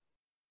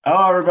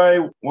Hello,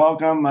 everybody.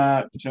 Welcome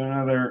to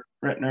another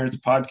RIT Nerds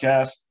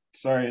podcast.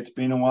 Sorry, it's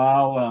been a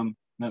while.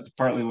 That's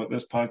partly what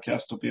this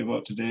podcast will be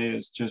about today.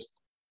 Is just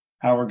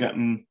how we're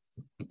getting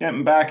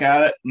back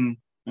at it,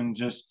 and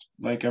just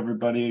like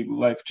everybody,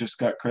 life just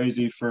got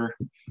crazy for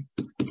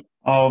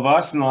all of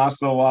us in the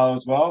last little while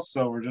as well.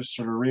 So we're just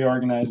sort of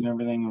reorganizing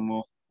everything, and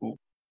we'll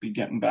be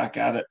getting back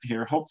at it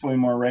here, hopefully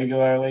more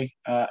regularly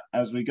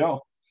as we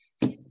go.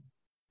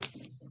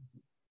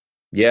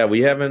 Yeah,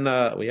 we haven't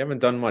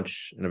done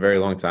much in a very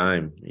long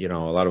time. A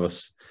lot of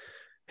us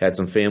had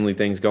some family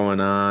things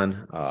going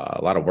on, a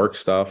lot of work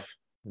stuff.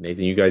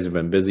 Nathan, you guys have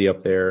been busy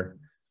up there.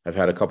 I've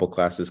had a couple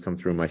classes come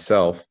through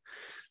myself.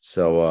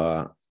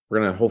 So we're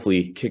gonna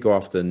hopefully kick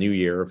off the new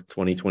year of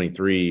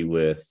 2023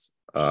 with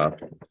a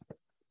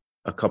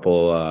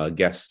couple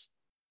guests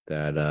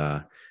that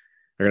are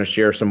gonna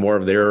share some more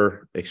of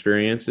their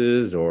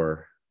experiences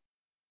or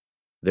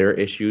their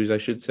issues, I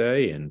should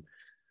say, and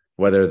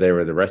whether they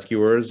were the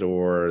rescuers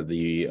or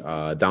the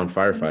downed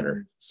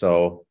firefighter.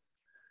 So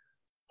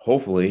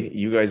hopefully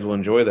you guys will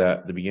enjoy that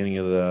at the beginning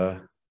of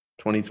the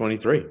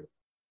 2023.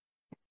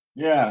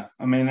 Yeah,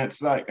 I mean,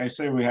 it's like I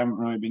say, we haven't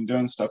really been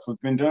doing stuff.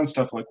 We've been doing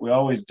stuff like we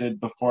always did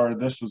before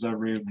this was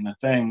ever even a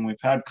thing. We've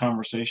had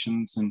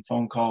conversations and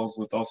phone calls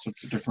with all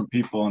sorts of different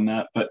people and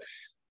that, but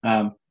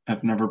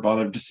I've never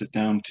bothered to sit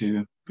down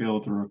to be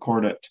able to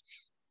record it.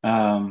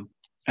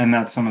 And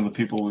that's some of the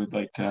people we'd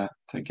like to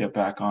get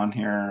back on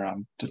here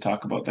to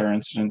talk about their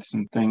incidents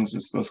and things.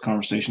 It's those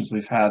conversations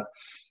we've had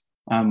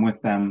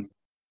with them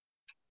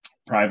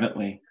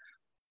privately.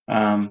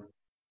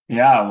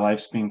 Yeah,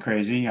 life's been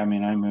crazy. I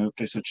mean, I moved,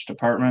 I switched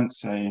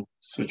departments, I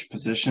switched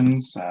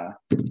positions.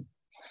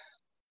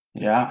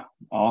 Yeah,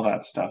 all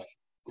that stuff.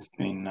 It's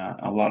been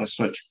a lot of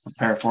switch.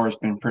 Prepare for has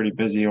been pretty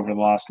busy over the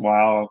last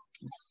while.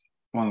 It's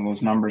one of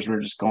those numbers we're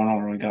just going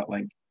over. We got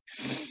like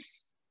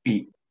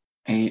eight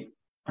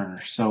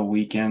or so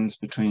weekends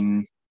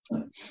between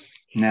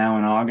now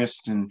and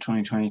August in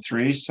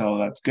 2023, so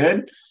that's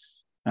good.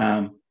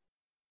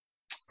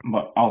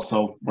 But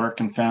also work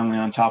and family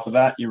on top of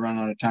that, you run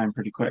out of time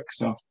pretty quick.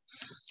 So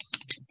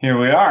here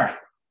we are.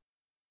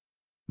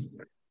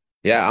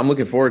 Yeah, I'm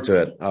looking forward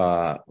to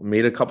it.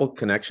 Made a couple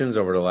connections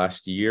over the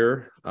last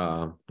year,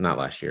 not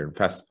last year,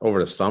 past over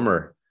the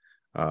summer,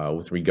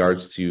 with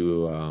regards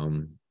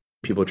to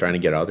people trying to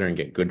get out there and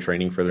get good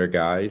training for their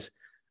guys,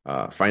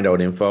 find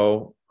out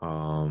info.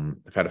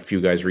 I've had a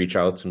few guys reach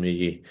out to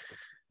me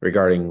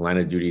regarding line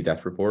of duty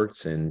death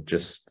reports and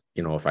just,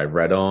 if I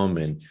read them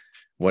and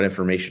what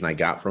information I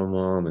got from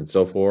them and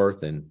so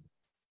forth. And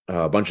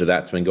a bunch of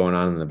that's been going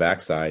on the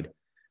backside.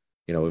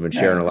 We've been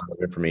sharing a lot of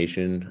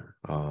information.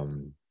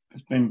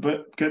 It's been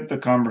good, the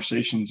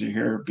conversations you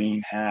hear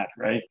being had,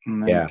 right?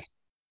 And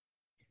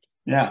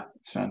yeah,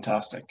 it's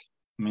fantastic.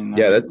 I mean,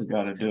 that's what we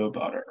got to do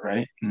about it,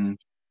 right? And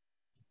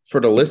for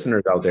the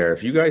listeners out there,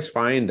 if you guys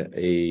find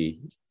a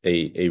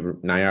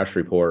NIOSH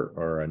report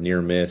or a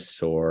near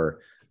miss or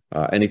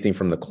anything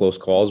from the close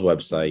calls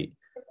website,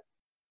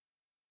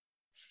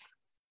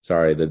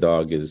 sorry, the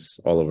dog is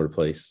all over the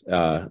place,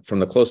 from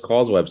the close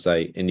calls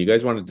website, and you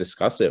guys want to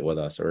discuss it with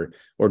us or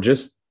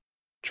just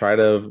try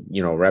to,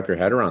 wrap your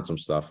head around some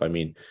stuff. I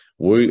mean,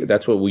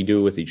 that's what we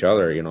do with each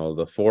other.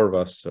 The four of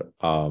us,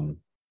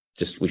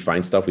 we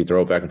find stuff, we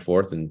throw it back and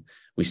forth, and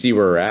we see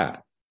where we're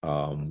at.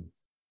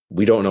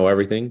 We don't know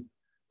everything,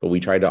 but we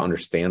try to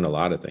understand a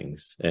lot of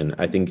things. And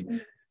I think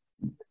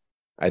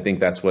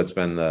that's what's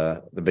been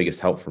the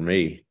biggest help for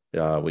me,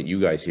 with you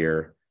guys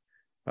here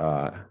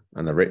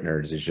on the RIT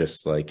Nerds, is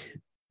just like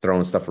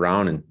throwing stuff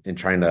around and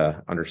trying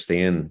to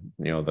understand,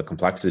 the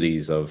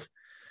complexities of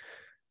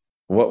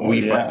what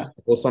we find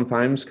simple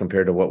sometimes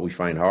compared to what we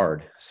find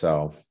hard.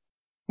 So,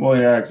 well,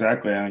 yeah,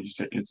 exactly.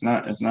 It's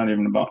not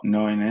even about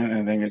knowing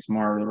anything. It's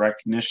more the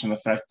recognition of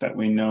the fact that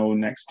we know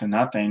next to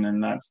nothing,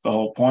 and that's the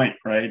whole point,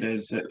 right?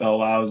 Is it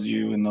allows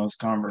you in those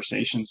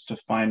conversations to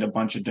find a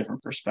bunch of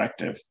different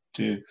perspective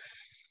to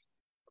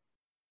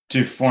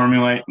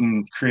formulate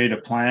and create a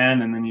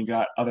plan, and then you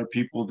got other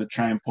people to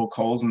try and poke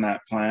holes in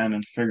that plan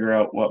and figure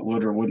out what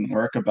would or wouldn't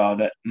work about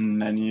it, and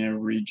then you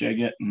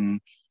rejig it and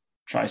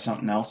try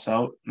something else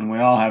out. And we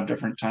all have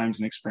different times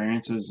and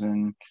experiences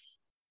and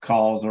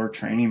calls or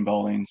training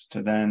buildings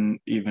to then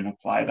even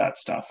apply that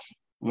stuff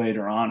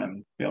later on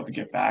and be able to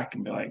get back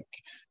and be like,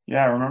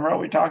 yeah, remember how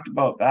we talked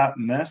about that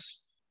and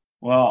this?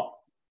 Well,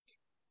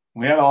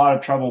 we had a lot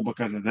of trouble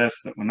because of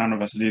this that none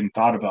of us had even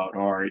thought about,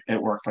 or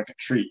it worked like a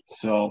treat.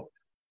 So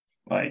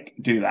like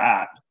do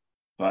that.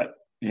 But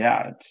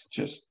yeah, it's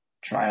just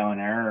trial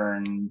and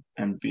error,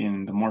 and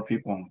being the more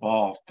people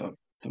involved,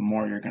 the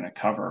more you're going to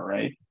cover,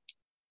 right?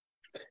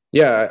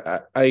 Yeah,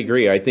 I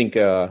agree. I think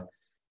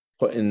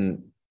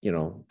putting,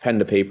 pen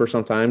to paper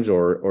sometimes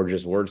or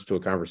just words to a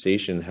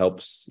conversation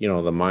helps,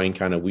 the mind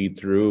kind of weed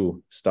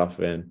through stuff.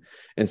 And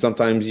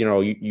sometimes,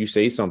 you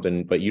say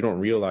something, but you don't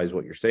realize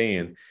what you're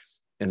saying.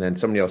 And then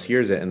somebody else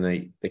hears it and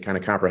they kind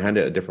of comprehend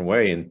it a different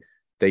way. And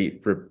they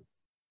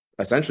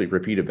essentially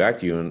repeat it back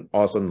to you. And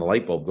all of a sudden the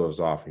light bulb goes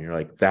off and you're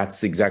like,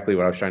 that's exactly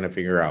what I was trying to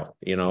figure out.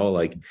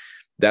 Like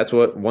that's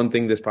what one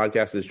thing this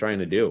podcast is trying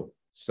to do.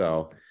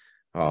 So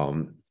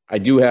I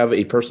do have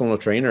a personal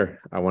trainer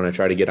I want to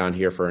try to get on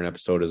here for an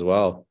episode as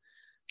well.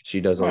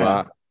 She does a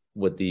lot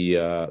with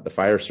the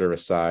fire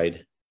service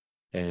side,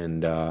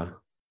 and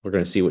we're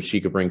going to see what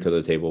she could bring to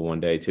the table one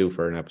day too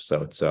for an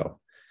episode. So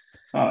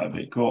that'd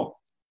be cool.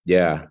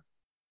 Yeah.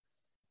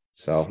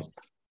 So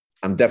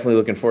I'm definitely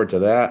looking forward to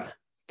that.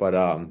 But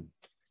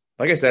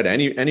like I said,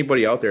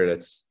 anybody out there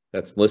that's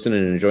listening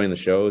and enjoying the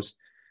shows,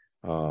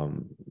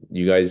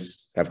 you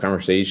guys have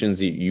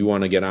conversations you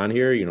want to get on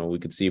here, we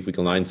could see if we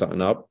can line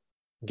something up,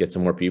 get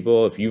some more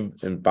people. If you've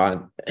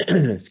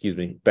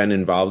been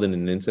involved in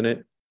an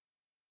incident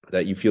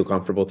that you feel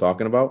comfortable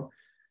talking about,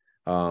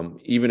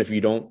 even if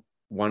you don't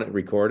want it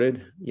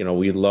recorded,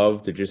 we'd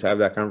love to just have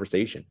that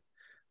conversation.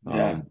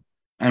 Yeah.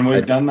 And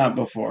we've done that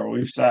before.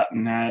 We've sat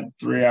and had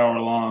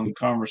 3-hour-long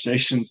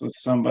conversations with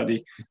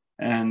somebody,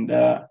 and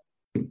that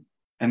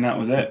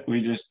was it.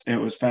 It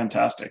was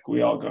fantastic.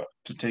 We all got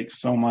to take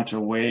so much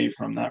away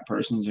from that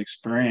person's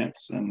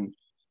experience. And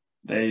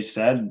they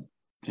said,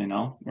 we're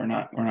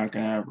not going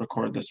to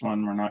record this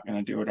one. We're not going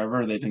to do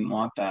whatever. They didn't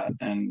want that.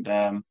 And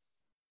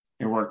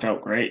it worked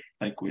out great.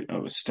 It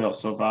was still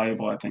so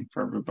valuable, I think,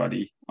 for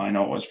everybody. I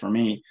know it was for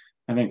me.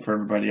 I think for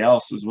everybody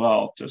else as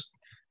well, just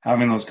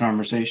having those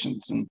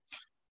conversations. And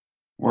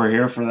we're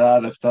here for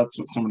that if that's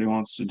what somebody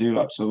wants to do.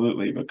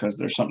 Absolutely, because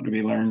there's something to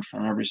be learned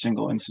from every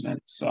single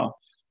incident. So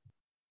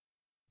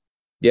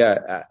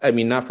yeah, I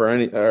mean, not for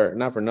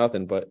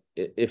nothing, but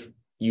if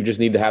you just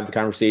need to have the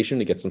conversation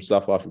to get some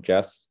stuff off your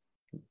chest,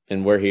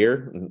 and we're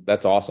here,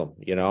 that's awesome.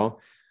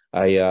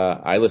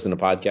 I listen to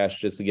podcasts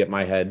just to get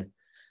my head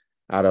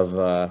out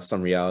of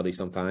some reality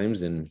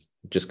sometimes, and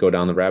just go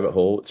down the rabbit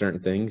hole with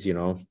certain things.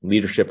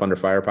 Leadership Under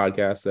Fire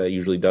podcast, that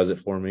usually does it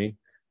for me.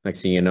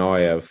 Next thing you know,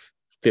 I have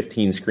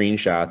 15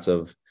 screenshots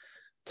of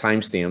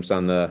timestamps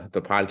on the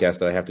podcast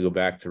that I have to go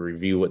back to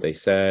review what they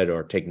said,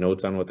 or take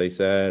notes on what they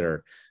said,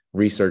 or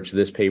research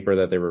this paper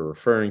that they were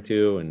referring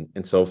to,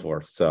 and so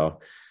forth. So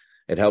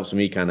it helps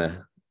me kind of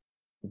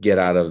get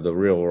out of the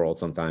real world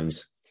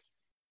sometimes.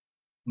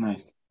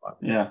 Nice.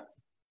 Yeah.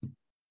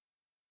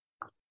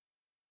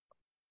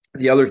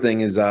 The other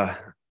thing is,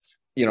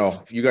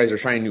 if you guys are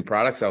trying new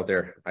products out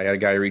there, I had a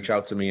guy reach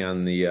out to me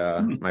on the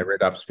my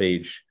RIT Ops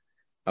page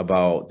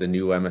about the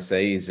new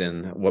MSAs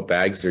and what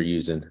bags they're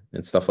using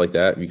and stuff like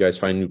that. If you guys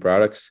find new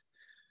products,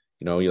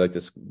 you like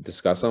to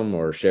discuss them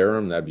or share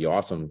them, that'd be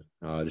awesome.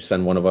 Just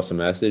send one of us a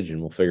message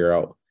and we'll figure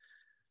out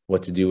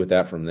what to do with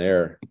that from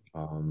there.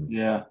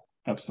 Yeah,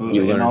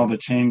 absolutely. And all the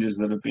changes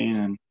that have been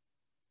in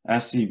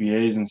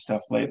SCBAs and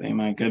stuff lately,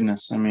 my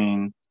goodness. I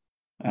mean,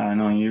 I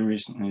know you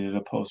recently did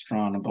a post,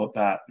 Ron, about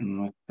that,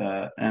 and with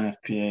the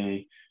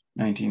NFPA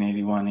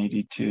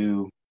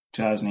 1981-82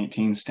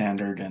 2018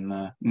 standard and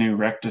the new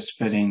rectus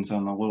fittings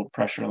on the low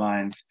pressure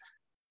lines,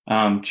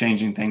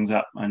 changing things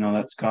up. I know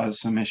that's caused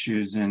some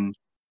issues in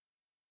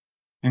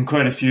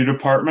quite a few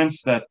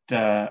departments. That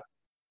I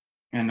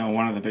know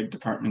one of the big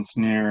departments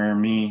near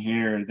me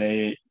here,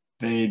 they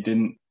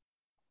don't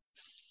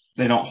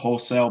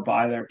wholesale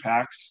buy their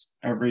packs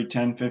every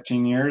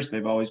 10-15 years.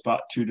 They've always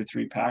bought 2 to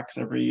 3 packs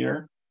every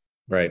year.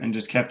 Right. And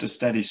just kept a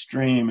steady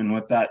stream. And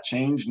with that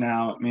change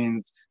now, it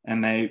means,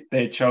 and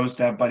they chose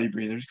to have buddy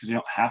breathers, because you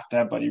don't have to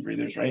have buddy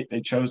breathers, right?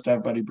 They chose to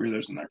have buddy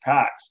breathers in their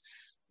packs.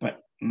 But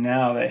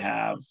now they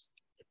have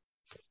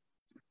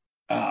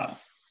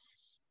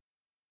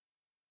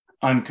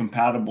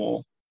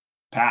uncompatible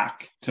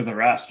pack to the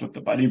rest with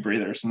the buddy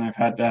breathers. And I've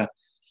had to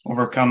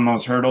overcome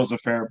those hurdles a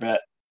fair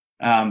bit.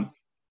 The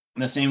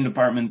same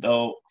department,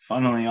 though,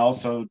 funnily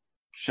also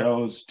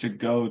chose to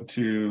go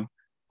to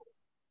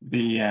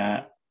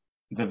the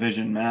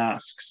Vision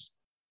masks,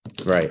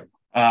 right,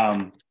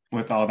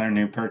 with all their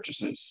new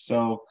purchases.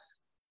 So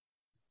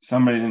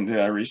somebody didn't do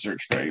that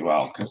research very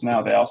well, because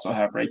now they also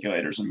have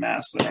regulators and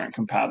masks that aren't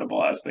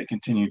compatible as they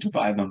continue to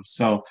buy them.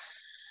 So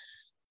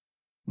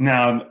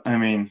now, I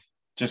mean,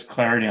 just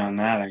clarity on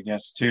that, I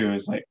guess, too,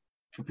 is like,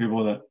 for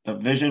people, that the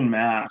Vision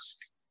mask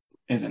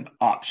is an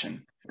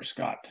option for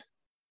Scott.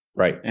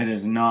 Right. It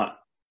is not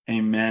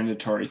a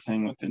mandatory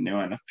thing with the new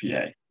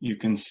NFPA. You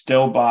can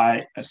still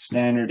buy a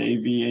standard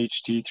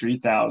AVHT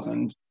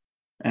 3000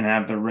 and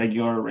have the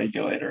regular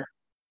regulator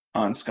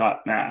on Scott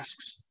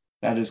masks.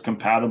 That is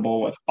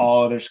compatible with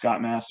all other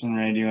Scott masks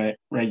and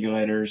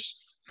regulators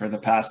for the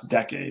past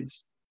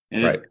decades.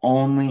 It is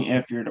only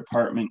if your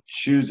department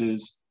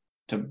chooses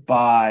to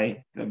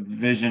buy the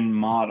Vision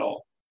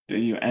model do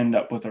you end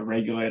up with a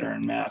regulator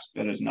and mask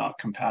that is not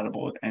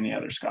compatible with any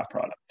other Scott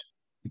product.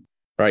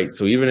 Right.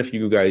 So even if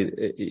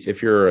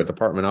you're a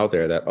department out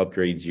there that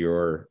upgrades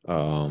your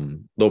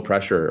low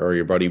pressure or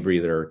your buddy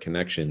breather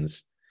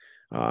connections,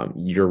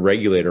 your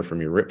regulator from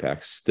your RIT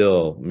pack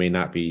still may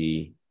not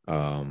be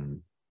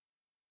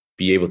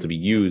able to be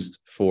used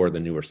for the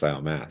newer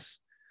style masks.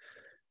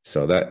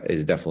 So that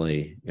is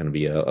definitely going to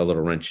be a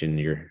little wrench in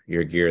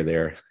your gear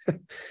there.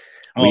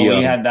 We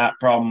had that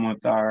problem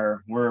with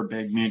we're a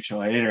big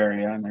mutual aid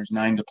area, and there's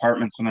 9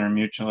 departments in our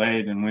mutual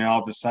aid, and we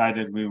all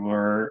decided we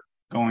were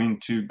going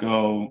to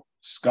go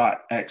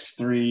Scott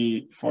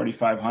X3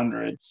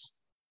 4500s.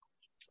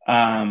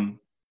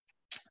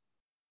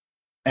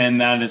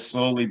 And that is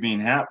slowly been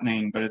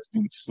happening, but it's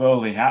been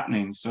slowly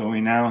happening. So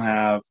we now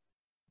have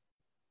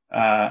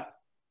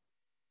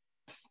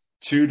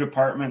 2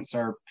 departments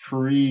are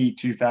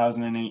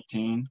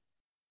pre-2018.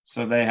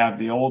 So they have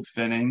the old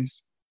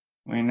fittings.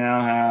 We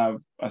now have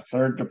a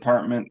 3rd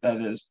department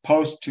that is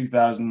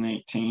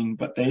post-2018,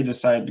 but they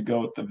decided to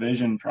go with the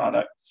Vision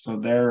product. So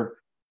they're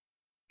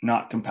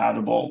not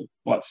compatible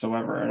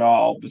whatsoever at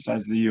all,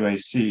 besides the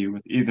UAC,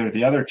 with either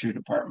the other 2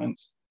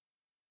 departments.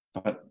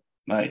 But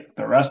like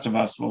the rest of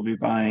us will be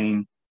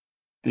buying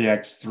the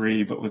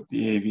X3, but with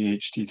the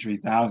AVHT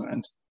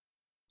 3000.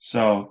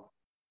 So,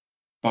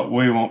 but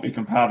we won't be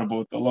compatible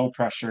with the low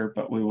pressure,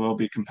 but we will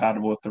be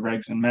compatible with the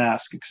regs and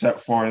mask, except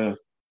for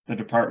the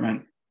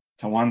department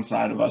to one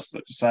side of us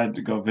that decided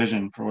to go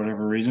Vision for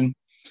whatever reason.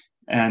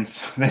 And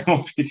so they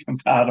won't be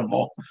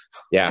compatible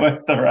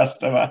with the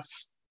rest of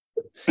us.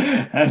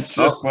 It's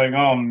just like,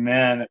 oh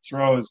man, it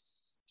throws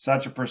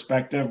such a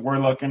perspective. We're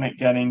looking at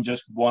getting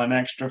just 1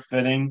 extra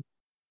fitting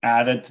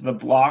added to the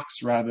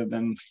blocks rather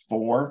than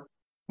 4.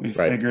 We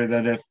figure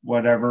that if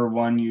whatever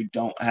one you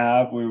don't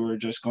have, we were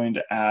just going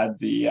to add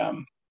the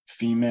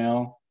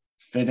female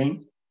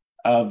fitting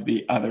of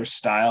the other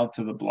style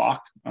to the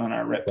block on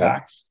our RIT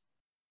packs,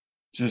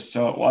 just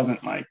so it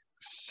wasn't like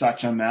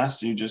such a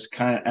mess. You just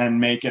kind of, and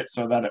make it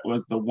so that it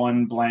was the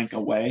one blank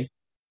away.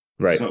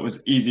 So it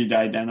was easy to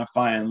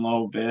identify in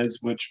low vis,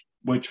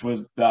 which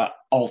was the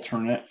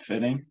alternate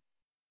fitting.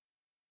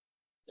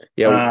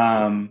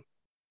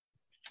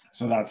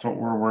 So that's what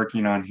we're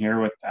working on here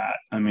with that.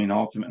 I mean,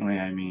 ultimately,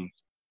 I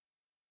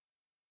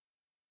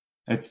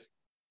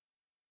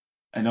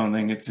don't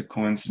think it's a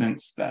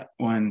coincidence that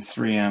when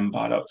 3M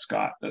bought out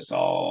Scott, this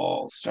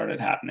all started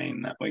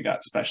happening, that we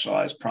got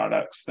specialized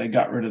products. They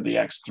got rid of the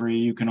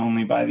X3. You can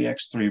only buy the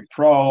X3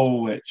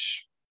 Pro,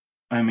 which,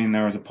 I mean,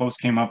 there was a post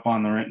came up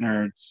on the RIT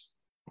Nerds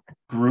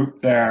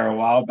group there a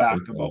while back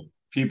about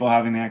people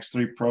having the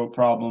X3 Pro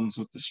problems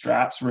with the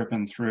straps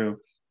ripping through,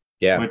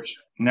 which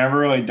never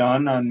really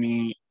dawned on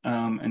me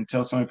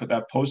until somebody put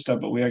that post up.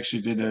 But we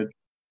actually did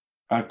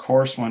a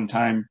course one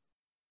time,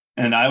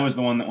 and I was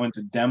the one that went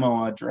to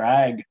demo a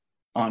drag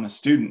on a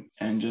student,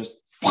 and just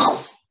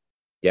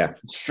the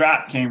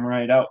strap came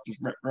right out,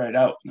 just ripped right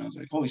out, and I was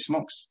like, holy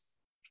smokes.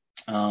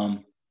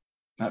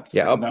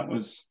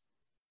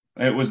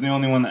 It was the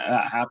only one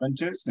that happened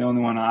to. It's the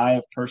only one I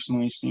have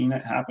personally seen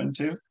it happen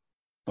to.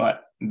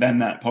 But then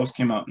that post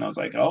came out, and I was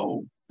like,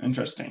 oh,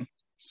 interesting.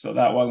 So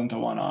that wasn't a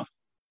one-off.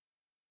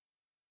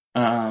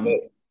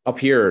 Up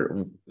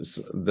here,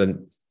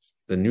 the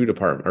new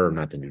department, or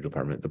not the new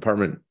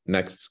department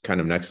next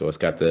to us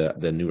got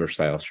the newer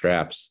style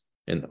straps,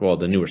 and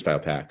the newer style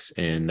packs.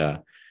 And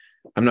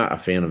I'm not a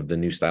fan of the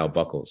new style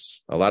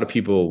buckles. A lot of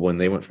people, when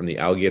they went from the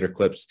alligator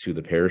clips to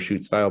the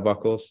parachute style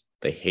buckles,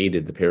 they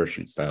hated the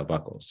parachute style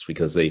buckles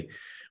because they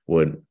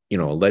would,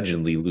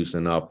 allegedly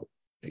loosen up,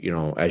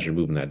 as you're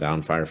moving that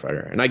down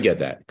firefighter. And I get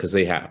that because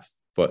they have,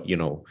 but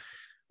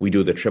we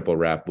do the triple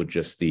wrap with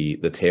just the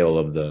tail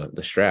of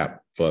the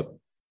strap. But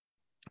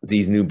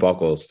these new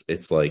buckles,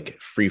 it's like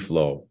free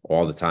flow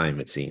all the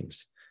time, it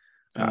seems.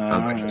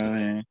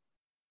 I'm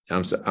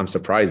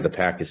surprised the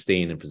pack is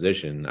staying in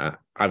position.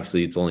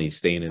 Obviously, it's only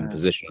staying in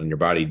position on your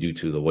body due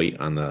to the weight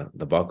on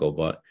the buckle.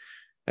 But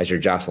as you're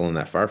jostling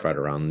that firefighter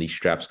around, these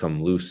straps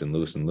come loose and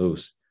loose and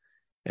loose.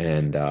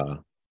 And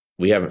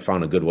we haven't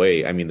found a good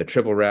way. I mean, the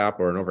triple wrap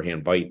or an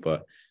overhand bite,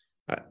 but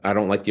I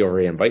don't like the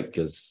overhand bite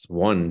because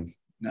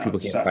people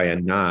can't tie a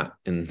knot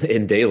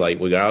in daylight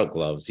without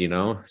gloves,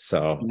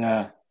 So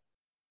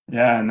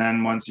yeah, and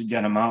then once you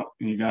get them out,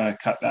 you gotta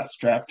cut that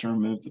strap to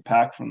remove the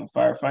pack from the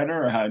firefighter,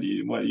 or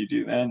what do you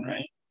do then,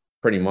 right?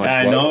 Pretty much. Yeah,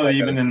 I know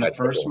even in the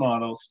first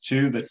models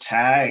too, the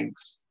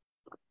tags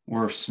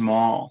were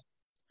small.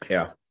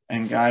 Yeah.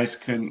 And guys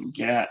couldn't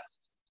get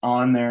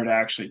on there to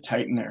actually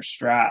tighten their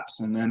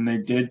straps. And then they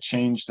did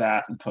change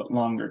that and put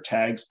longer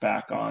tags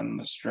back on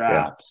the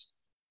straps.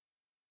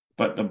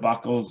 But the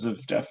buckles have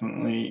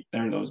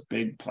they're those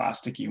big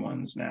plasticky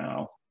ones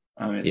now.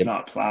 It's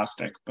not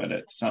plastic, but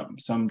it's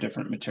some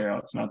different material.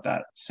 It's not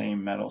that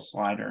same metal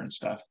slider and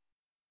stuff.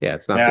 Yeah,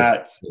 it's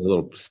not this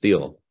little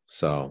steel.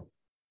 So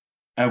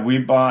we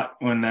bought,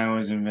 when I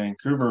was in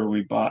Vancouver,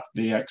 we bought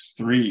the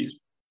X3s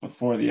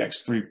before the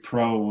X3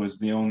 Pro was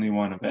the only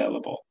one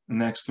available.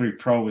 And the X3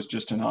 Pro was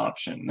just an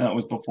option. That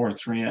was before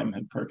 3M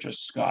had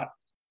purchased Scott.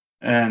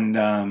 And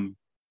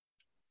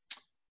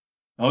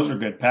those were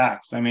good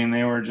packs. I mean,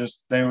 they were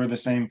the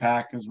same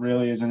pack as an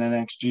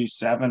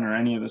NXG7 or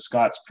any of the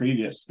Scott's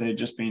previous. They'd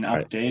just been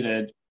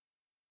updated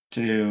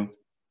to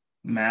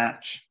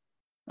match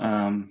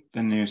the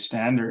new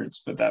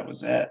standards, but that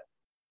was it.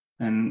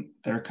 And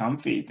they're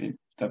comfy.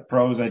 The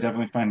Pros, I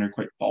definitely find, are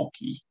quite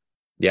bulky.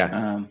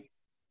 Yeah.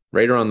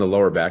 Right around the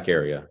lower back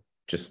area.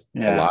 Just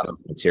a lot of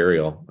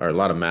material, or a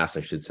lot of mass,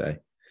 I should say.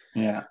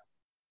 Yeah.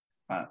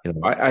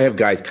 I have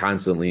guys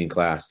constantly in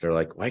class. They're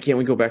like, why can't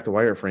we go back to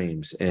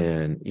wireframes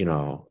and,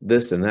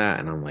 this and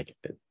that? And I'm like,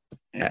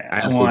 Yeah.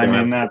 Well, honestly I don't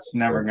mean, have. that's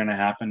never going to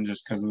happen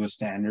just because of the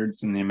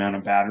standards and the amount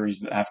of batteries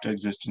that have to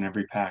exist in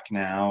every pack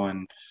now,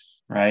 and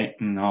right,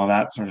 and all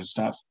that sort of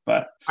stuff.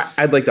 But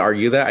I'd like to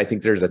argue that I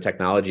think there's a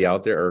technology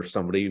out there or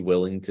somebody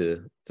willing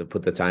to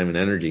put the time and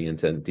energy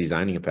into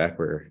designing a pack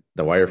where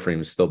the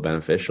wireframe is still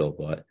beneficial.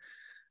 But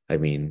I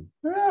mean,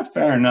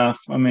 fair enough.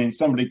 I mean,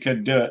 somebody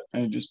could do it.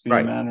 It'd just be a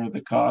right. matter of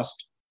the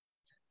cost.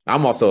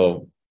 I'm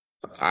also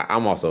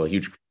I'm also a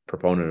huge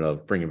proponent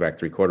of bringing back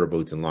 3/4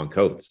 boots and long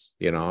coats.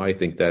 I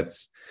think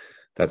that's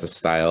a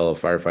style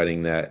of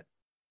firefighting that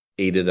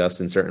aided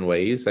us in certain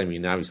ways. I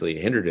mean, obviously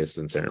it hindered us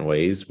in certain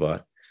ways,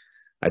 but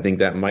I think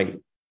that might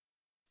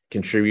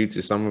contribute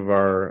to some of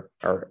our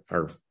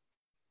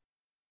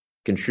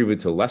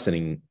contribute to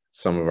lessening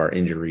some of our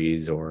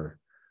injuries or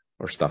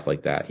stuff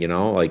like that.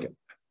 Like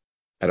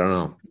I don't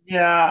know.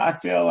 Yeah, I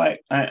feel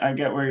like I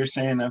get where you're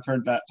saying. I've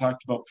heard that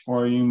talked about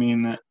before. You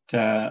mean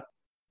that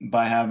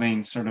by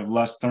having sort of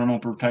less thermal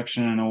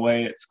protection in a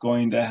way, it's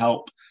going to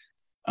help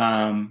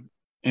um,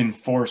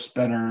 enforce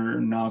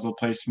better nozzle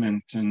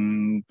placement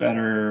and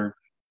better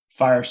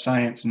fire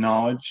science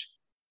knowledge.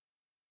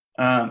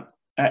 Um,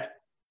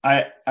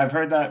 I, I've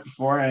heard that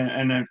before,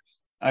 and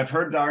I've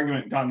heard the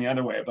argument gone the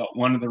other way about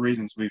one of the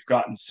reasons we've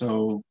gotten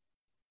so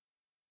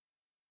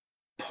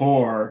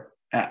poor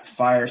at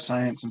fire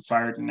science and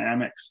fire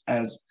dynamics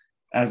as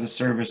a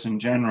service in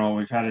general.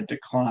 We've had a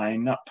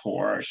decline, not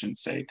poor, I shouldn't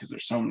say, because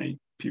there's so many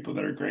people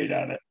that are great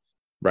at it.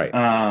 Right.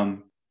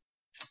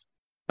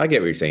 I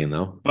get what you're saying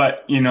though.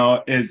 But and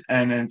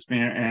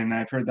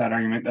I've heard that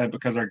argument that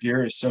because our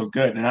gear is so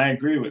good, and I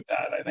agree with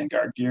that. I think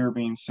our gear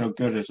being so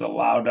good has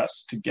allowed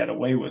us to get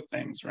away with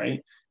things,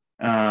 right?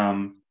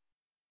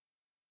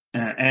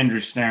 Andrew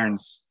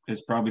Stearns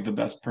is probably the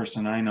best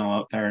person I know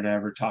out there to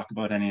ever talk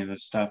about any of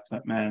this stuff.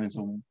 That man is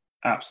an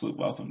absolute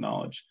wealth of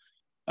knowledge.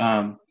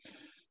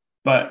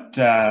 But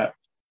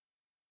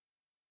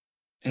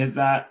is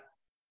that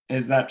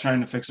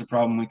trying to fix a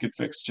problem we could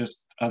fix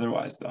just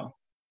otherwise, though?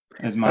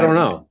 Is my I don't point,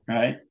 know.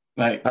 right?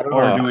 Like, I don't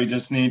or know. do we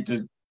just need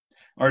to,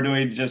 or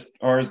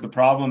is the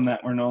problem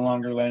that we're no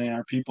longer letting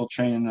our people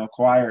train in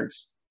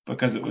acquireds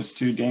because it was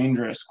too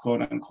dangerous,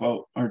 quote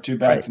unquote, or too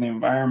bad Right. for the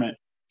environment?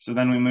 So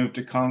then we moved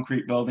to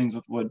concrete buildings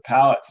with wood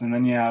pallets, and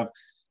then you have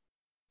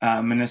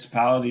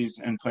municipalities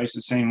and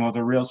places saying, well,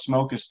 the real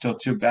smoke is still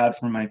too bad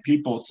for my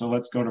people, so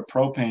let's go to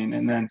propane.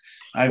 And then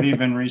I've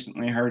even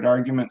recently heard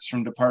arguments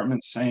from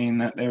departments saying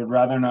that they would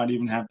rather not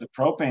even have the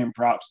propane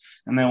props,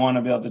 and they want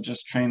to be able to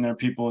just train their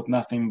people with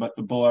nothing but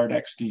the Bullard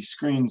XD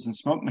screens and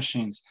smoke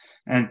machines.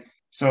 And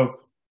so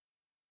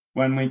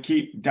when we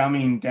keep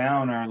dumbing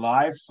down our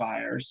live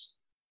fires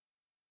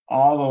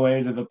all the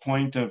way to the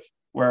point of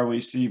where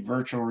we see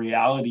virtual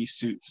reality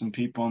suits and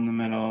people in the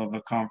middle of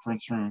a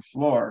conference room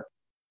floor,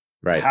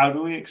 Right. how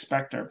do we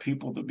expect our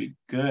people to be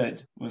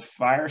good with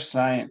fire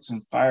science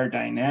and fire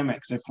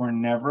dynamics if we're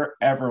never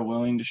ever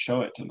willing to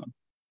show it to them?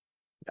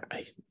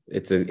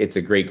 It's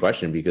a great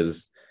question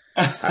because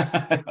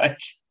Like,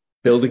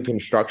 building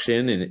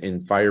construction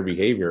and fire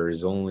behavior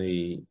is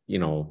only, they're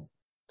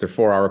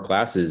 4-hour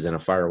classes in a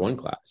fire one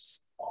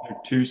class. they're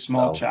two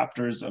small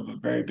chapters of a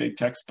very big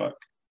textbook.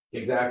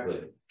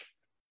 Exactly.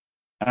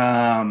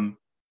 And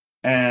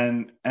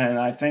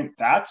I think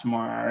that's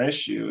more our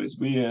issue is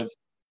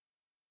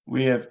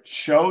we have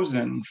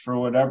chosen for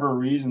whatever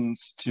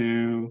reasons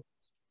to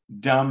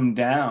dumb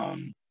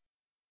down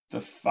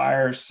the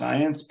fire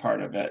science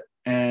part of it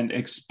and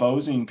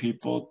exposing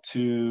people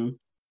to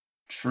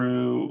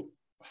true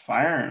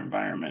fire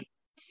environment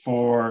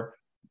for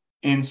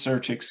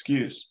insert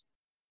excuse.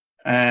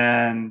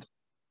 And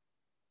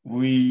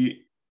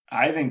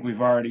I think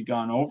we've already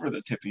gone over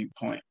the tipping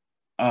point.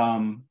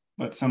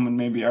 But someone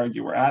maybe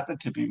argue we're at the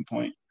tipping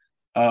point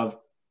of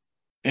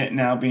it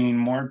now being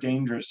more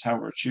dangerous how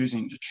we're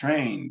choosing to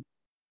train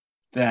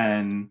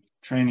than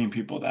training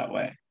people that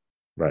way.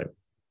 Right.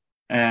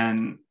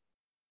 And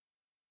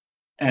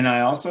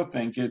I also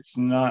think it's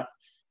not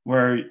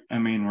where, I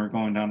mean, we're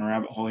going down a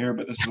rabbit hole here,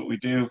 but this is what we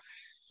do.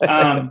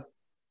 I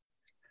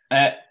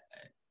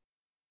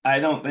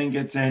don't think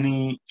it's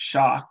any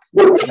shock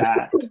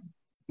that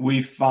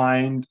we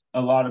find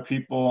a lot of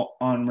people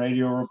on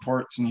radio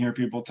reports and hear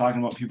people talking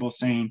about people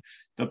saying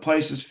the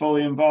place is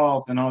fully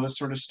involved and all this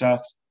sort of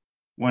stuff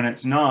when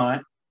it's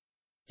not.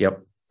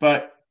 Yep.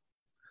 But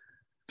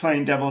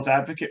playing devil's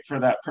advocate for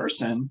that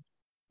person,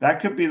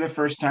 that could be the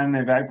first time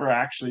they've ever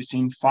actually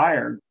seen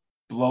fire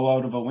blow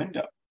out of a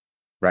window.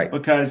 Right.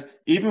 Because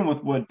even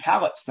with wood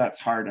pallets, that's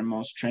hard in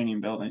most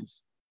training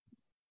buildings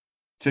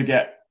to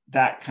get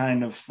that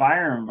kind of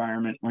fire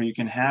environment where you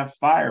can have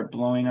fire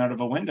blowing out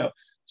of a window.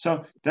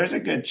 So there's a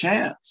good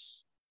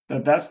chance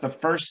that that's the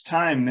first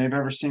time they've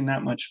ever seen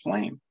that much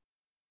flame.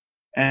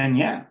 And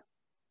yeah,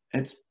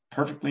 it's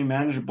perfectly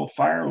manageable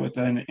fire with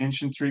an 1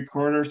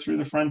 3/4 through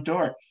the front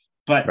door.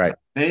 But right.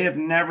 They have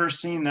never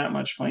seen that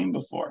much flame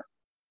before.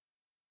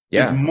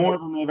 Yeah. It's more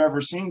than they've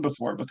ever seen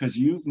before because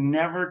you've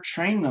never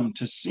trained them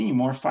to see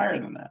more fire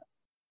than that.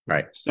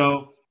 Right.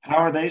 So how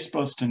are they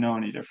supposed to know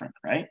any different,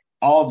 right?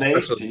 All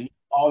they see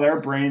all their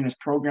brain is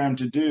programmed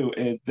to do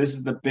is, this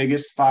is the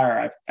biggest fire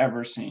I've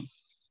ever seen.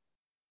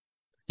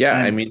 Yeah,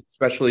 I And mean,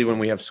 especially when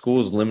we have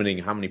schools limiting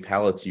how many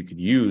pallets you could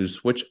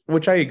use, which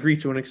I agree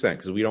to an extent,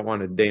 because we don't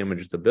want to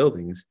damage the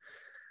buildings,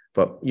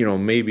 but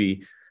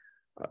maybe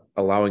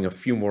allowing a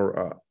few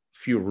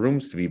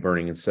rooms to be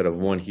burning instead of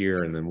one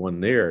here and then one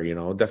there,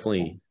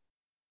 definitely.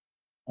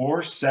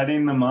 or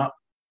setting them up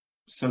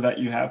so that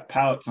you have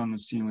pallets on the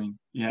ceiling,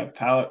 you have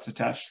pallets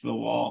attached to the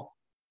wall,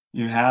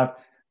 you have,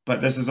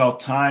 but this is all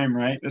time,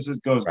 right?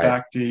 Goes Right.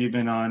 back to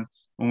even on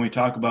when we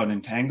talk about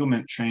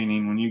entanglement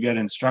training, when you get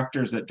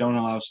instructors that don't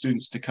allow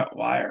students to cut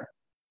wire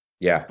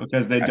Yeah.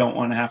 because they don't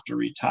want to have to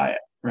retie it,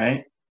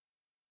 right?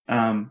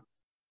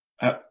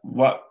 At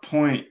what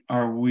point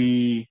are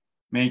we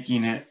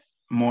making it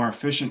more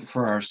efficient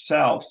for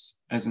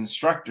ourselves as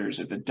instructors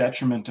at the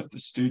detriment of the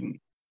student?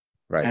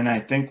 Right. And I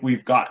think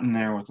we've gotten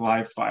there with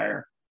live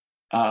fire,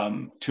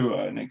 to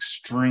an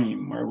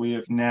extreme where we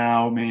have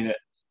now made it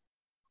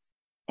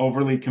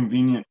overly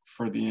convenient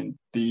for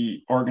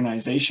the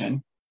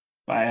organization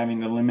by having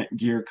to limit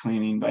gear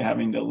cleaning, by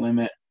having to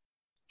limit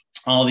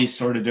all these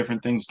sort of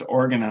different things to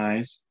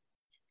organize,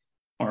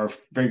 or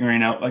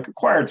figuring out, like,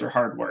 acquireds are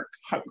hard work.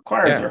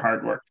 Acquireds Yeah. are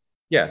hard work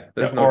Yeah. to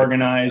There's no doubt.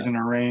 organize and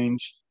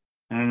arrange.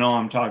 And I know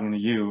I'm talking to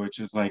you, which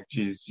is like,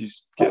 geez, you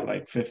get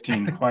like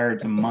 15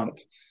 acquireds a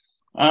month.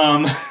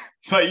 Um,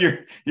 but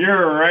you're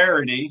a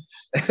rarity.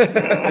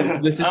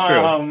 This is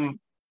true.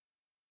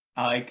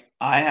 Like,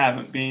 I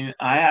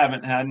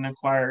haven't had an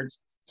acquired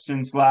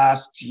since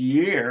last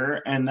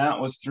year, and that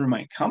was through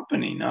my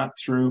company, not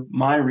through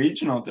my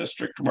regional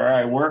district where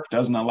I work.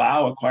 Doesn't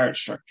allow acquired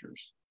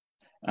structures.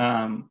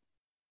 The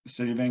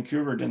city of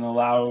Vancouver didn't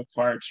allow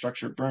acquired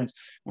structure burns.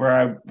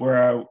 Where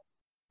I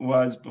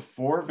was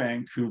before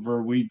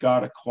Vancouver, we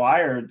got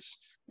acquireds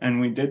and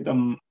we did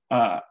them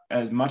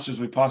as much as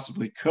we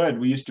possibly could.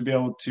 We used to be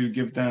able to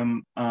give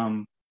them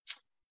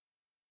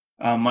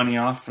money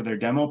off for their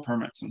demo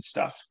permits and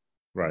stuff,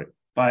 Right.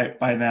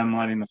 by them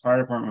letting the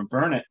fire department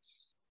burn it.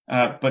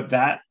 But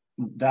that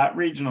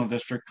regional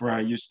district where I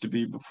used to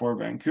be before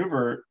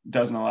Vancouver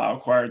doesn't allow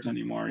acquireds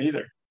anymore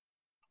either.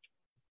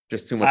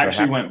 Just too much I of a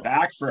actually hassle. went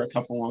back for a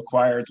couple of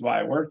acquireds while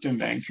I worked in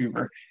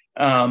Vancouver,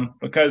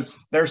 because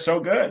they're so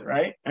good,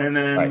 right?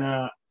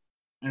 Right.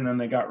 And then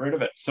they got rid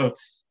of it. So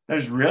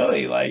there's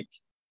really, like,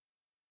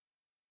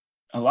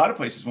 a lot of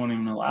places won't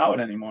even allow it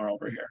anymore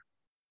over here.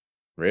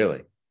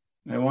 Really.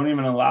 They won't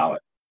even allow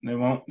it. They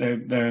won't.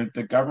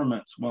 The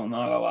governments will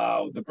not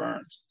allow the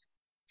burns.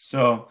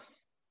 So,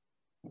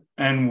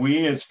 and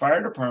we as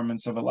fire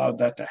departments have allowed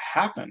that to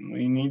happen.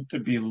 We need to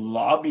be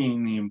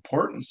lobbying the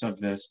importance of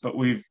this, but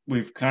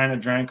we've kind of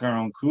drank our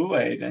own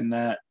Kool-Aid, and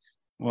that,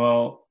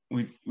 well,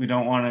 we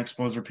don't want to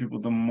expose our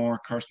people to more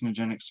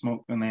carcinogenic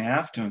smoke than they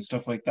have to and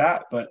stuff like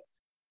that. But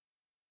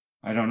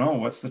I don't know,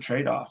 what's the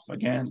trade-off?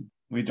 Again,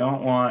 we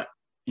don't want,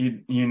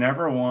 you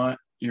never want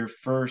your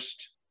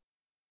first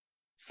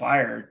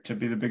fire to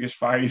be the biggest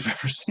fire you've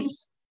ever seen.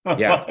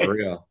 Yeah, for Like,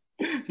 real.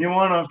 you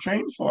want to have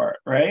trained for it,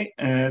 right?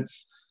 And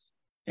it's,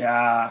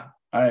 yeah,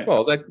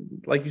 Well, that,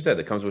 like you said,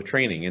 that comes with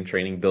training, and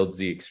training builds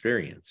the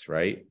experience,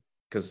 right?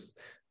 Because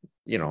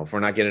if we're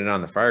not getting it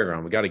on the fire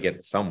ground, we got to get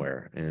it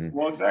somewhere. And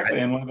well, exactly.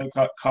 And what do they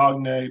call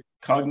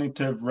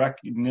cognitive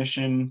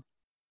recognition?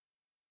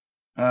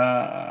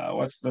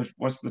 What's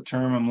the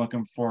term I'm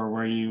looking for?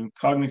 Where you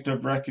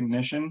cognitive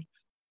recognition,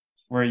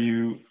 where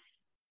you,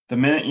 the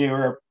minute you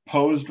are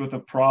posed with a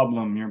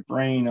problem, your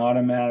brain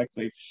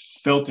automatically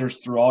filters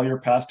through all your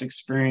past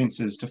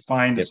experiences to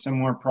find a Yep.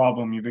 similar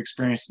problem you've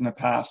experienced in the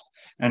past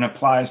and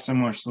apply a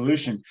similar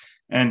solution.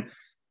 And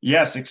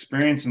yes,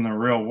 experience in the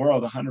real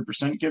world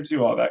 100% gives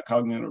you all that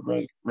cognitive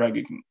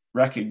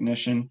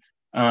recognition.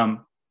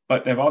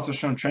 But they've also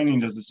shown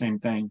training does the same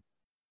thing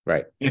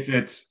Right. if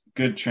it's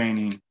good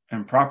training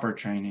and proper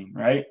training,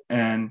 right?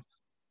 And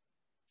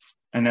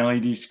an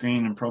LED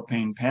screen and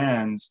propane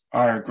pans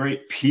are a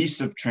great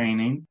piece of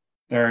training.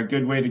 They're a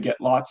good way to get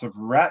lots of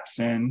reps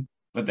in,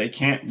 but they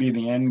can't be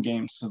the end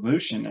game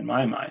solution in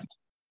my mind.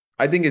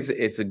 I think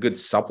it's a good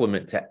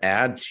supplement to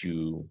add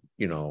to,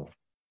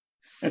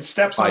 It's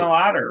steps on a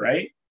ladder,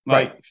 right?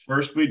 right. Like,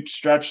 first we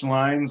stretch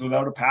lines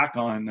without a pack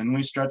on, then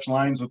we stretch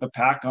lines with a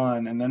pack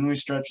on, and then we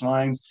stretch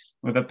lines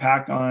with a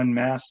pack on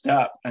masked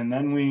up, and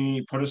then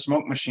we put a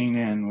smoke machine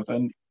in with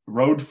a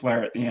road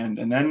flare at the end,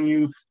 and then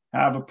you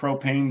have a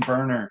propane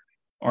burner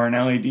or an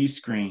LED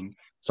screen.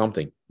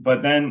 Something.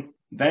 But then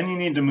you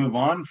need to move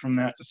on from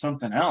that to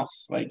something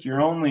else. Like, you're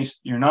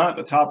not at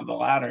the top of the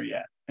ladder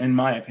yet, in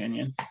my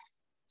opinion.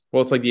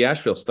 Well, it's like the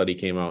Asheville study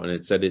came out and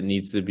it said it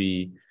needs to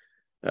be,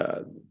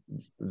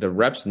 the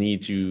reps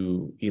need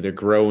to either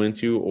grow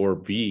into or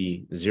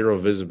be zero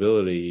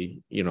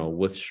visibility,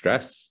 with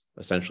stress,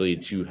 essentially,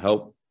 to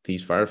help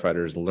these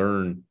firefighters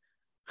learn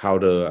how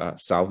to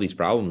solve these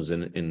problems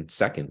in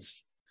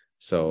seconds.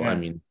 So, Yeah. I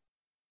mean,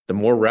 the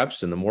more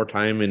reps and the more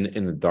time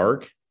in the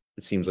dark,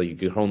 it seems like you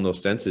could hone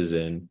those senses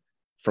in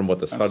from what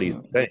the studies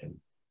are saying.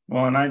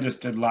 Well, and I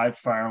just did live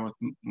fire with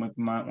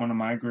one of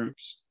my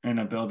groups in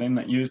a building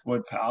that used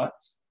wood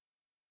pallets.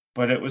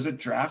 but it was a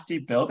drafty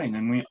building,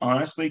 and we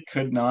honestly I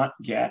could not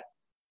get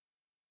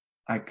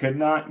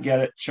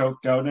it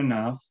choked out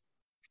enough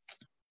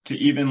to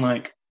even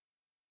like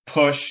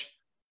push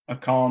a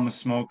column of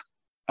smoke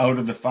out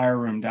of the fire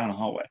room down a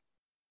hallway.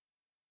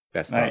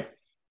 That's Like, tough.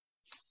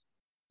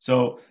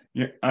 so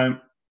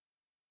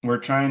we're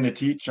trying to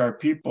teach our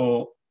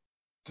people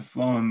to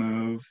flow and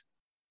move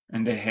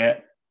and to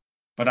hit,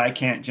 but I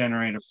can't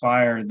generate a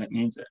fire that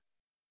needs it.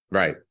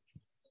 Right.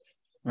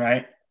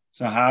 Right.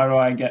 So how do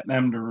I get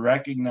them to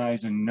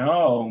recognize and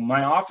know,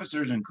 my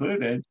officers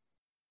included,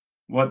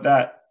 what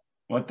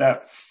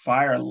that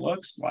fire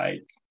looks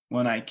like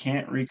when I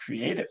can't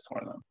recreate it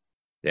for them?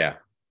 Yeah.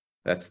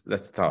 That's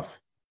tough.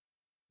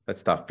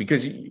 That's tough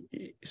because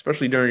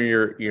especially during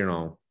your,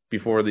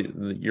 before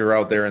you're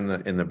out there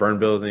in the burn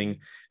building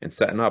and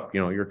setting up,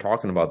 you're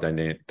talking about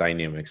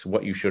dynamics,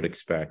 what you should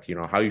expect,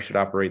 how you should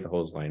operate the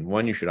hose line,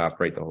 when you should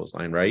operate the hose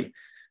line, right?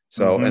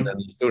 So, and then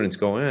the students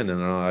go in and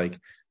they're like,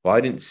 well,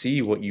 I didn't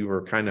see what you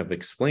were kind of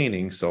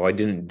explaining, so I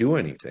didn't do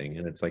anything.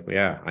 And it's like, well,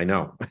 yeah, I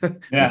know. We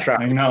Yeah,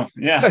 tried. I know.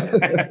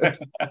 Yeah.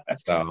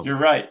 So, You're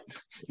right.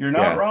 You're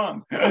not yeah.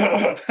 wrong.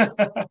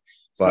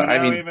 So But I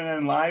now mean, even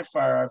in live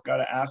fire, I've got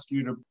to ask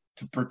you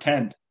to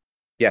pretend,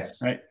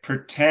 yes. right? Yeah.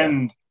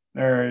 Pretend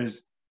there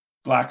is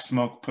black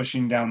smoke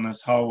pushing down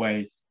this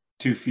hallway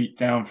 2 feet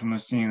down from the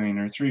ceiling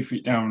or 3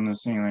 feet down from the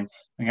ceiling.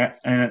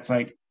 And it's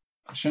like,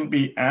 I shouldn't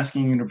be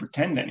asking you to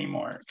pretend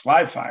anymore. It's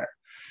live fire.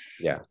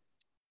 Yeah.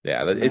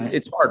 Yeah,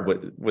 it's hard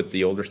with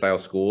the older style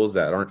schools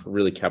that aren't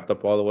really kept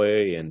up all the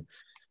way and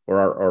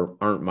or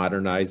aren't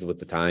modernized with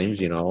the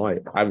times.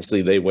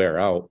 Obviously they wear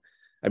out.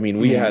 I mean,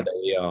 we had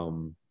a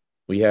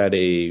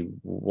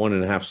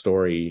 1.5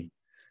 story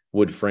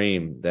wood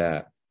frame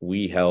that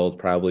we held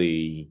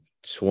probably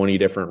 20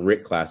 different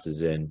RIT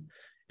classes in,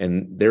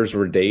 and there's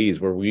were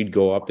days where we'd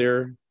go up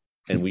there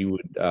and we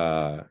would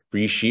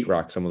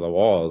re-sheetrock some of the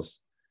walls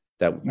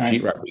that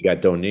sheetrock we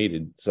got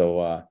donated.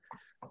 So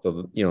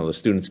the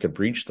students could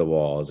breach the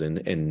walls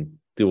and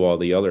do all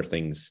the other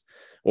things.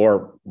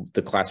 Or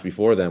the class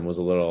before them was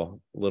a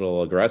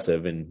little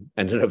aggressive and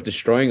ended up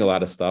destroying a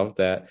lot of stuff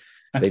that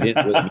they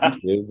didn't really need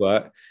to,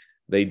 but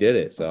they did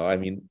it. So I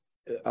mean,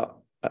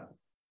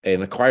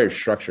 an acquired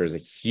structure is a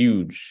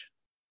huge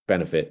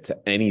benefit to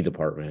any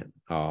department.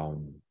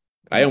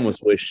 I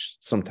almost wish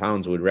some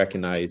towns would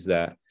recognize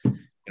that,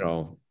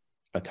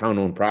 a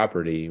town-owned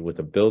property with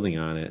a building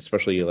on it,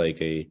 especially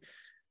like a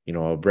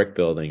brick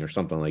building or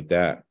something like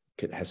that,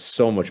 has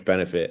so much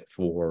benefit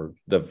for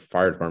the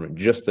fire department,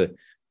 just to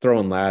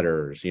throwing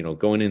ladders,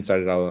 going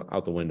inside it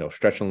out the window,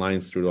 stretching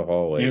lines through the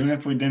hallways. Even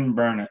if we didn't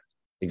burn it.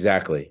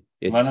 Exactly.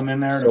 Let them in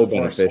there to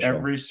force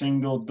every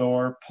single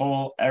door,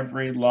 pull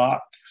every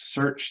lock,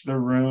 search the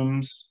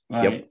rooms,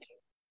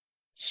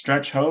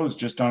 stretch hose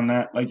just on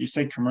that. Like you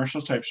say,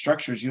 commercial type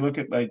structures. You look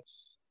at like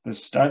the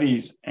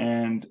studies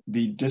and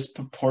the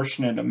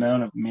disproportionate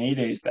amount of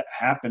maydays that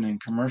happen in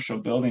commercial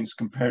buildings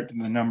compared to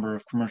the number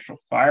of commercial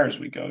fires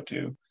we go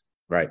to.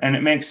 Right. And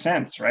it makes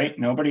sense, right?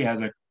 Nobody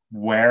has a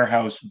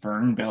warehouse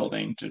burn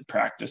building to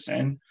practice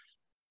in.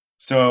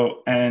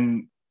 So,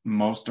 and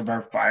most of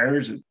our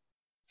fires,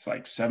 it's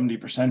like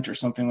 70% or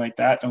something like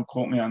that. Don't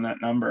quote me on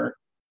that number,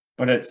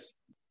 but it's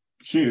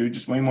huge.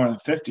 It's way more than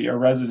 50 are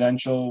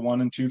residential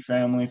 1 and 2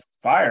 family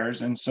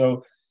fires. And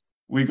so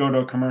we go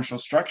to a commercial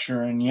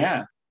structure and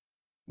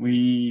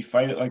we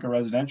fight it like a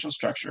residential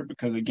structure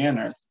because again,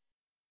 our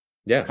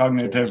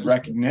cognitive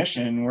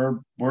recognition,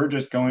 we're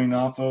just going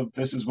off of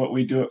this is what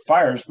we do at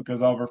fires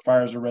because all of our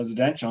fires are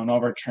residential and all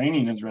of our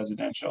training is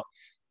residential.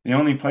 The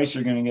only place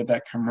you're going to get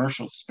that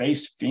commercial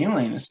space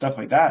feeling and stuff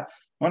like that.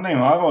 One thing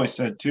I've always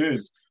said too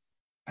is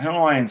I don't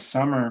know why in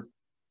summer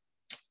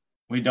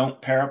we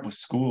don't pair up with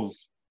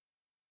schools.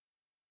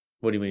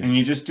 What do you mean? And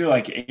you just do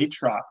like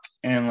HROC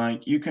and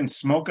like you can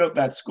smoke out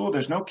that school.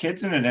 There's no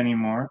kids in it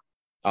anymore.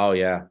 Oh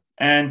yeah.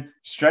 And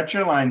stretch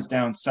your lines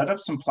down, set up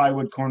some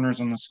plywood corners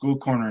on the school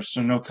corners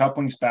so no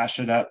couplings bash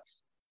it up,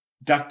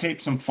 duct tape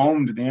some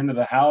foam to the end of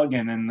the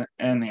Halligan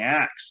and the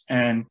axe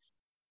and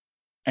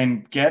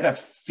get a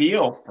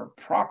feel for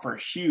proper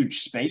huge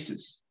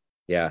spaces.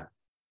 Yeah.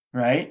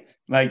 Right?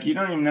 Like you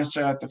don't even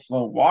necessarily have to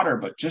flow water,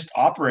 but just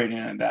operating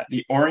in that,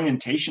 the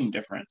orientation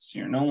difference.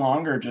 You're no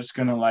longer just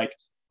going to like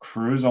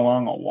cruise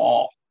along a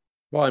wall.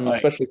 Well, I mean,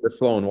 especially for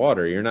flowing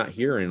water, you're not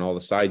hearing all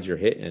the sides you're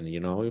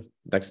hitting,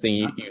 Next thing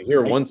you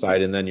hear one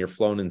side and then you're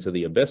flown into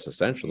the abyss,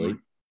 essentially.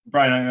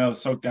 Probably not going to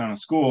soak down a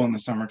school in the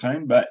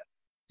summertime, but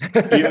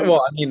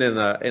well, I mean, in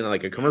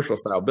like a commercial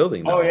style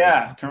building. Though. Oh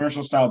yeah,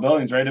 commercial style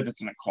buildings, right? If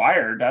it's an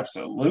acquired,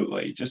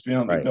 absolutely, just being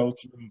able to go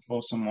through and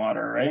flow some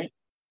water, right?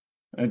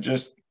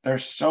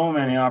 There's so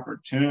many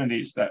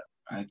opportunities that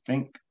I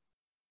think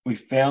we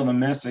fail to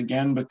miss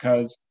again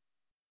because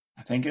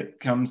I think it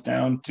comes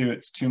down to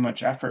it's too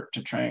much effort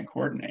to try and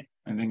coordinate.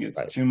 I think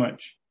it's too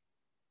much,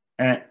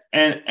 and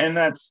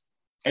that's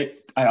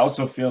it. I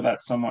also feel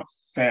that's somewhat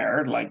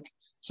fair. Like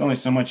there's only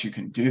so much you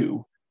can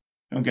do.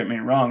 Don't get me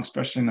wrong,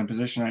 especially in the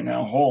position I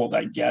now hold.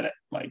 I get it.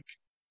 Like,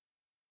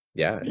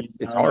 yeah,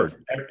 it's hard.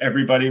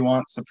 Everybody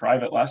wants a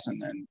private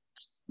lesson, and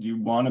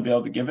you want to be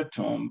able to give it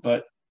to them,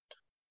 but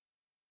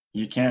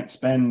you can't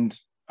spend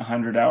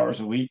 100 hours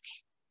a week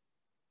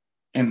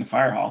in the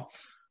fire hall,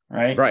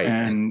 right? Right.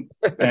 And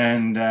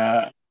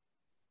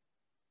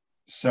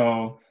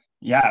so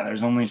yeah,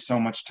 there's only so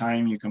much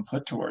time you can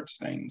put towards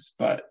things,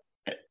 but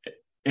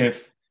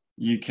if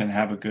you can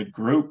have a good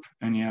group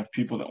and you have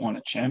people that want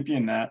to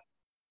champion that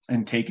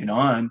and take it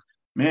on,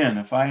 man,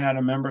 if I had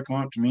a member come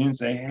up to me and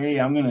say, hey,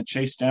 I'm going to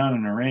chase down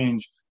and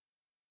arrange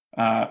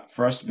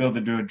for us to be able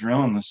to do a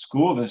drill in the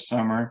school this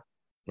summer,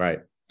 Right.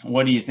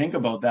 what do you think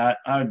about that?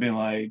 I would be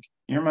like,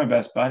 you're my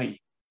best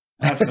buddy.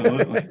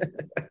 Absolutely.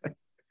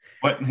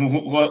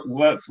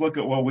 Let's look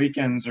at what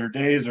weekends or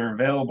days are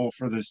available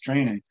for this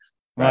training.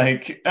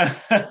 Right. Like,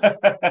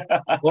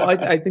 Well,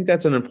 I think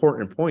that's an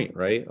important point,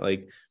 right?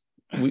 Like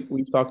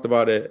we've talked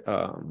about it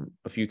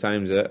a few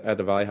times at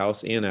the Valley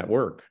House and at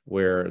work,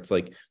 where it's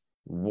like,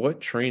 what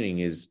training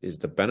is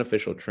the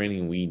beneficial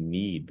training we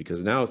need?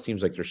 Because now it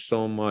seems like there's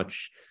so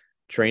much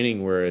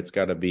training where it's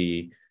got to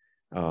be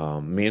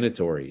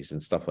mandatories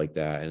and stuff like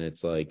that. And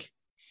it's like,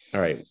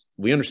 all right,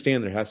 we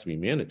understand there has to be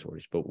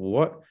mandatories, but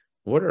what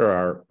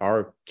are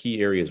our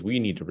key areas we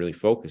need to really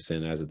focus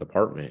in as a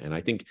department? And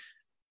I think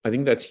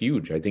that's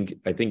huge. I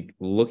think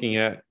looking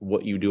at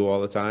what you do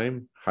all the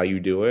time, how you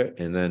do it,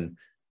 and then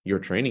your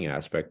training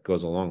aspect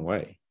goes a long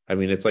way. I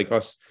mean, it's like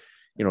us,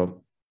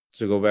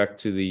 to go back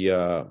to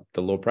the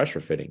low pressure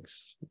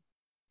fittings.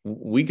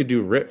 We could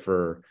do RIT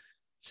for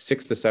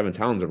 6 to 7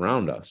 towns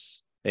around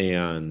us,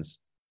 and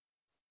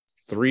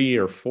 3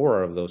 or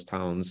 4 of those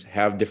towns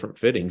have different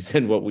fittings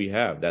than what we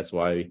have. That's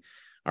why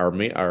our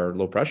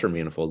low pressure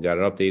manifold got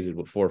it updated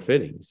with 4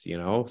 fittings.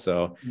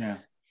 So yeah.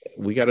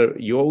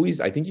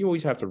 I think you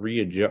always have to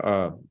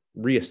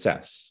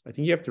reassess. I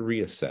think you have to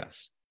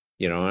reassess.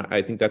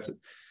 I think that's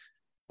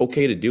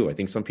okay to do. I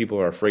think some people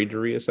are afraid to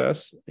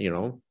reassess.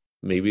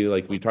 Maybe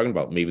like we talking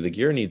about, maybe the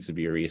gear needs to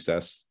be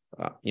reassessed.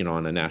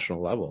 On a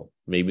national level.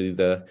 Maybe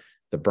the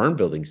burn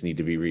buildings need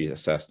to be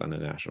reassessed on a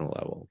national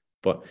level.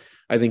 But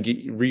I think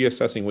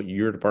reassessing what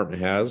your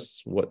department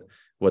has, what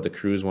the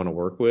crews want to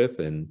work with,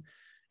 and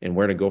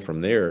where to go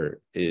from there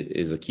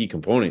is a key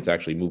component to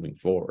actually moving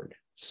forward.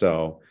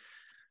 So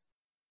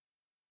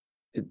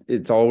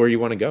it's all where you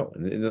want to go.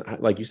 And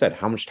like you said,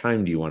 how much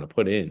time do you want to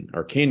put in,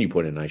 or can you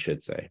put in, I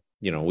should say.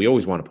 We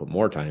always want to put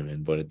more time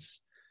in, but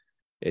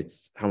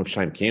it's how much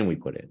time can we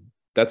put in?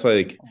 That's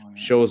like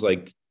shows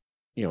like,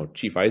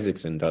 Chief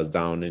Isaacson does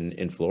down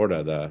in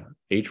Florida, the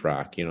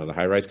HROC, the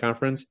high rise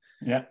conference.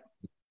 Yeah.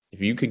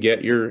 If you could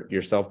get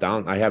yourself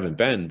down, I haven't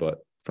been, but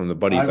from the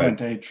buddies I went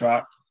to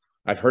HROC.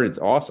 I've heard it's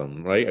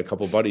awesome, right? A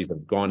couple of buddies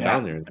have gone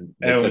down there. And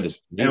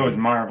it was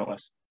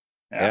marvelous.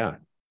 Yeah.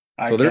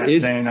 I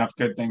can't say enough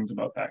good things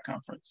about that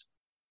conference.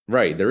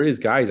 Right. There is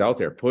guys out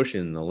there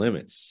pushing the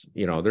limits.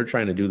 They're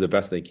trying to do the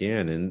best they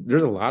can. And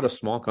there's a lot of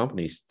small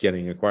companies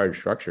getting acquired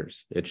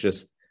structures. It's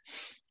just,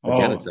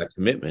 again, it's that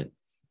commitment.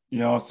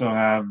 You also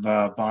have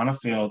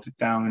Bonifield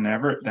down in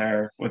Everett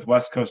there with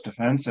West Coast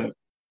Defensive.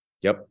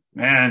 Yep.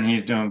 Man,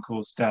 he's doing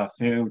cool stuff.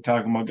 We're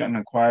talking about getting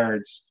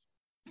acquired.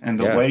 And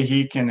the way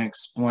he can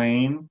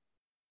explain,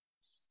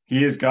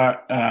 he's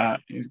got a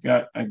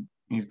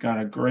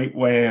great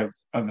way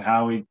of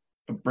how he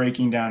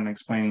breaking down and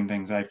explaining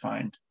things, I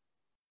find.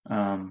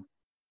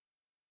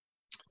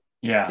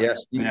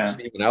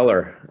 Stephen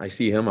Eller, I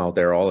see him out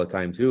there all the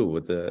time too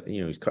with the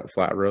he's cutting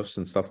flat roofs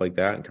and stuff like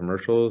that and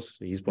commercials.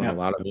 He's putting a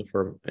lot of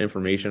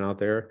information out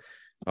there.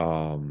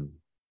 The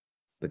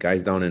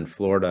guys down in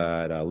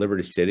Florida at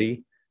Liberty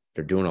City,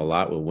 they're doing a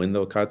lot with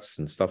window cuts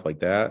and stuff like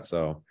that.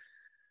 So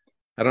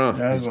I don't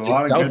know. There's a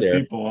lot of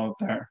good people out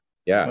there.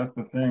 Yeah, that's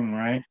the thing,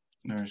 right?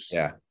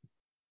 Yeah.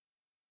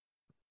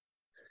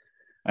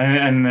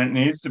 And it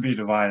needs to be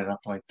divided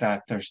up like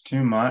that. There's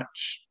too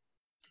much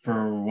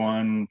for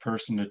one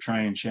person to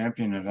try and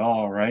champion it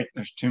all, right?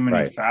 There's too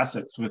many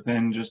facets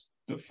within just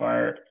the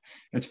fire.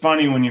 It's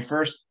funny when you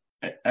first,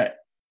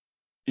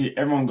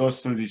 everyone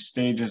goes through these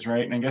stages,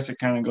 right? And I guess it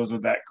kind of goes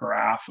with that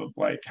graph of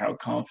like how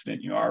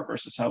confident you are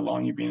versus how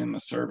long you've been in the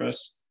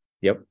service.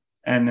 Yep.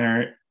 And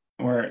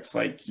where it's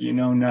like,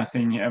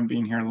 nothing, you haven't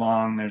been here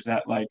long. There's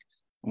that like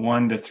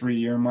 1 to 3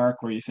 year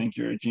mark where you think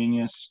you're a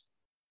genius.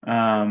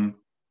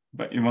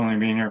 But you've only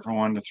been here for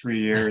 1 to 3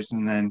 years,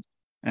 and then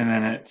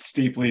it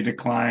steeply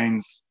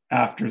declines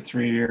after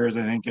 3 years,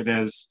 I think it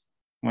is,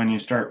 when you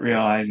start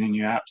realizing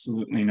you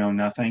absolutely know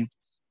nothing.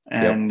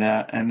 And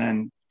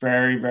then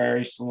very,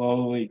 very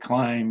slowly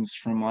climbs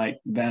from like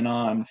then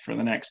on for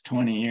the next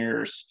 20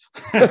 years,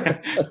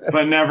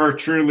 but never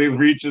truly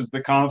reaches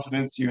the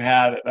confidence you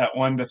had at that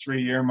 1 to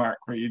 3 year mark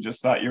where you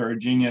just thought you were a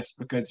genius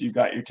because you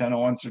got your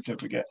 1001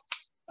 certificate.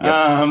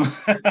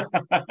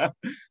 But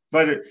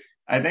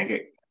I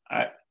think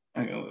I'm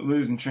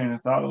losing train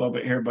of thought a little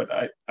bit here, but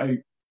I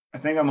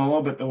think I'm a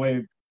little bit the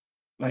way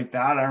like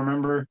that. I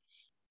remember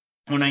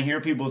when I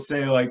hear people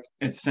say like,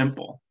 it's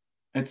simple.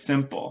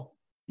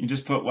 You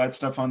just put wet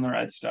stuff on the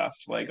red stuff,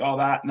 like all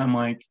that. And I'm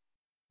like,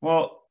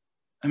 well,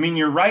 I mean,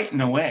 you're right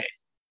in a way.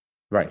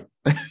 Right.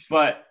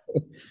 But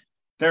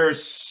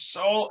there's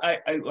I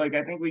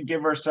think we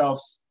give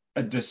ourselves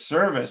a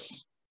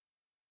disservice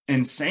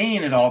in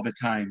saying it all the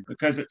time,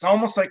 because it's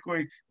almost like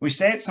we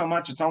say it so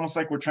much, it's almost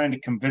like we're trying to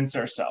convince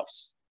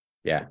ourselves.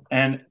 Yeah.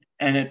 And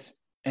it's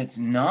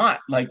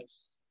not like,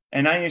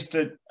 and I used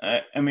to,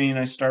 I mean,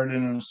 I started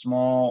in a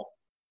small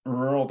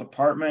rural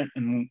department,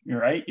 and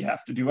you're right, you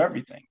have to do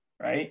everything,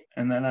 right?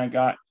 And then I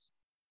got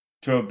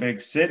to a big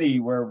city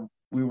where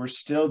we were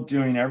still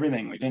doing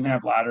everything. We didn't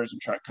have ladders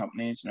and truck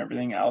companies and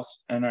everything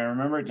else. And I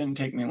remember it didn't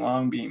take me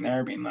long being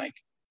there, being like,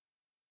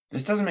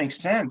 this doesn't make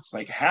sense.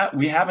 Like,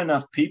 we have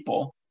enough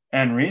people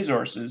and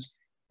resources.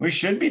 We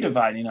should be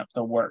dividing up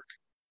the work.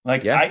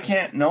 Like, Yeah. I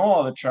can't know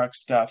all the truck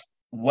stuff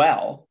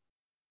well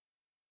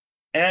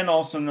and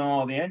also know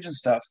all the engine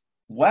stuff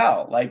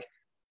well. Like,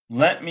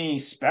 let me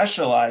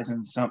specialize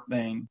in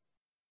something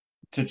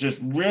to just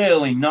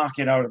really knock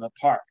it out of the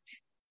park,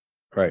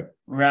 Right.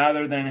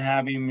 rather than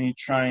having me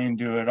try and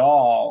do it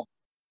all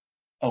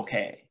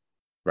okay.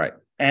 Right.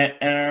 And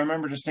I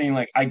remember just saying,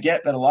 like, I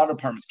get that a lot of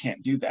departments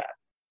can't do that,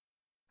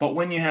 but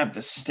when you have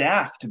the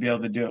staff to be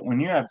able to do it, when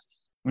you have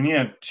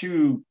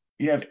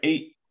you have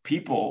 8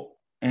 people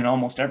in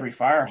almost every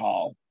fire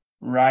hall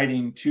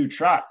riding 2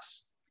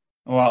 trucks,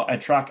 well, a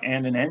truck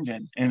and an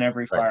engine in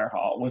every Right. fire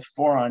hall with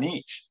 4 on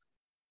each,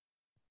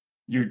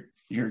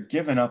 you're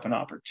giving up an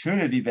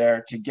opportunity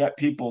there to get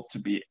people to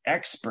be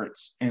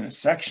experts in a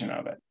section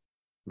of it.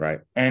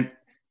 Right. And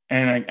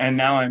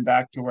now I'm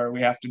back to where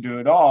we have to do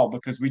it all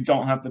because we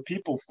don't have the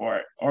people for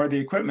it or the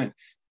equipment.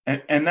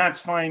 And that's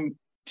fine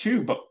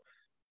too,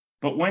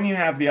 but when you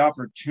have the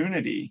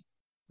opportunity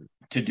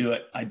to do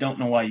it, I don't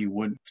know why you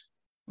wouldn't.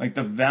 Like,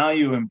 the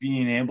value in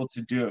being able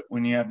to do it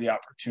when you have the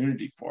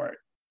opportunity for it,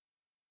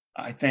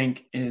 I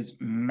think, is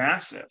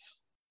massive.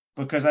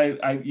 Because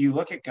you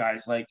look at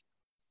guys like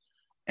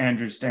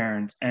Andrew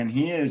Stearns, and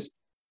he is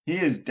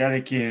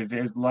dedicated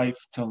his life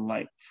to,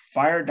 like,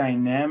 fire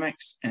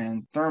dynamics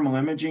and thermal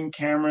imaging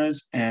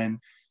cameras, and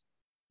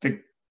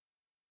the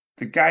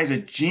guy's a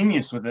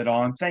genius with it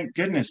all. And thank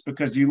goodness,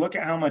 because you look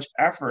at how much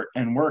effort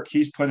and work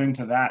he's put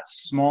into that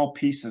small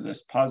piece of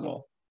this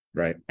puzzle.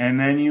 Right. And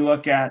then you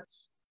look at,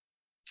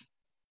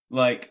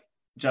 like,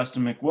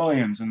 Justin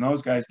McWilliams and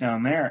those guys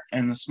down there,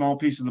 and the small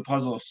piece of the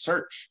puzzle of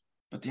search.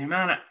 But the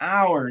amount of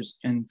hours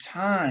and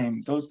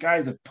time those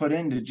guys have put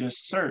into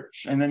just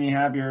search. And then you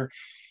have your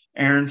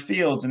Aaron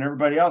Fields and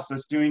everybody else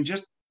that's doing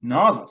just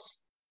nozzles.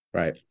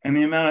 Right. And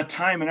the amount of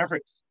time and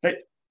effort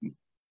that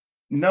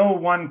no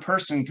one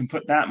person can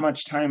put that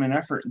much time and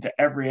effort into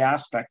every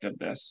aspect of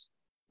this.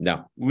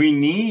 No. We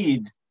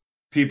need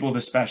people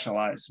to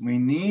specialize. We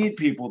need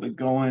people to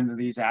go into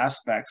these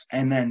aspects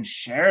and then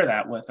share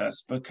that with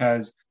us,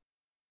 because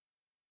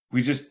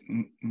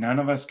none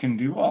of us can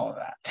do all of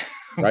that.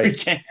 Right. We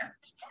can't.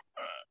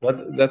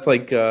 But that's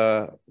like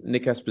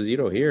Nick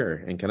Esposito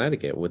here in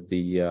Connecticut with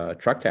the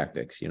truck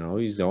tactics.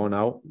 He's going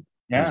out,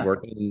 he's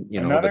working,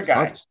 another the guy,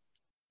 trucks,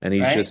 and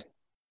he's right?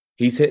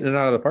 he's hitting it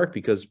out of the park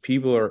because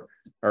people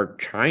are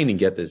trying to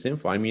get this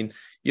info. I mean,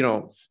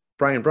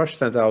 Brian Brush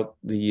sent out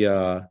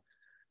the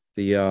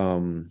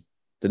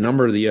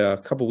number a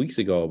couple weeks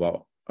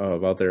ago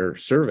about their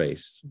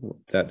surveys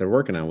that they're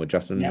working on with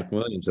Justin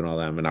McWilliams and all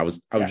them, and I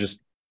was just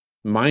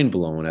mind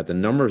blown at the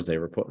numbers they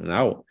were putting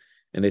out.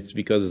 And it's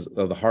because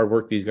of the hard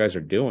work these guys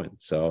are doing.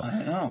 So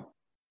I know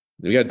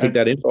we got to take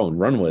that info and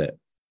run with it.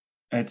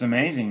 It's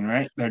amazing,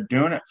 right? They're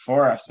doing it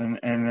for us.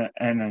 And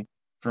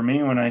for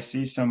me, when I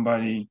see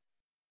somebody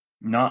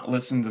not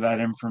listen to that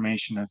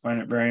information, I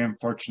find it very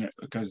unfortunate,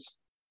 because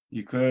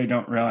you clearly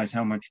don't realize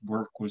how much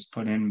work was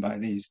put in by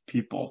these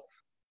people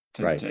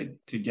to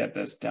get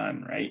this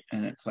done, right?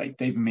 And it's like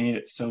they've made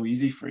it so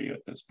easy for you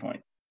at this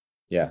point.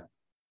 Yeah.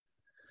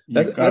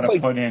 You've got to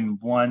put in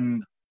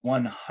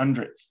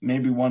 1/100th,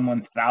 maybe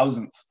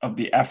 1/1000th of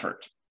the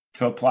effort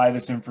to apply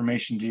this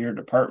information to your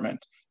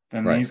department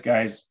than these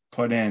guys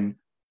put in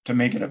to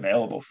make it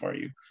available for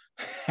you.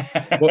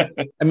 Well,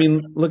 I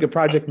mean, look at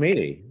Project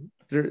Mayday.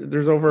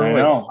 There's over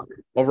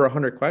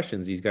 100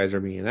 questions these guys are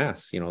being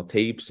asked,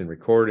 tapes and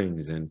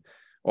recordings and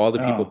all the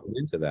people put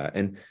into that.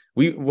 And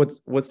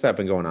what's that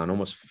been going on?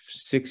 Almost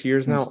 6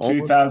 years Since now?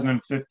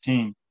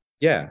 2015.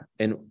 Yeah.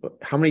 And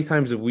how many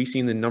times have we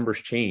seen the numbers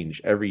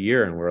change every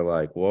year? And we're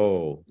like,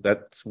 whoa,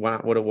 that's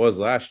not what it was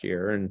last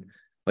year. And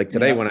like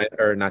today,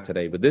 not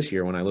today, but this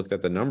year, when I looked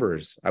at the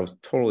numbers, I was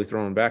totally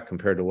thrown back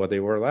compared to what they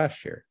were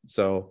last year.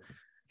 So,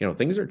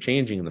 things are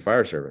changing in the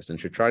fire service, and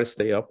to try to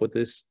stay up with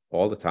this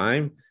all the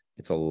time,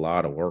 it's a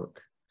lot of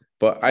work.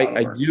 But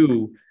I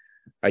do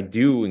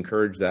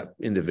encourage that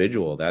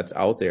individual that's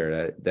out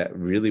there that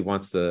really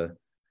wants to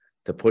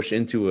push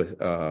into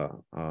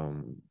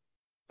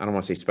I don't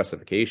want to say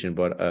specification,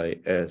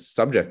 but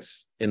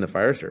subjects in the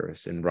fire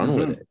service and run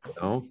with it.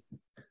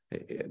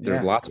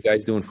 There's lots of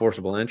guys doing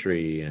forcible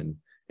entry and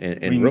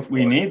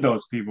we need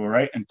those people,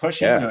 right? And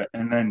push into it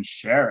and then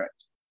share it.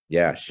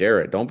 Yeah,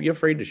 share it. Don't be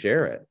afraid to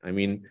share it. I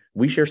mean,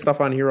 we share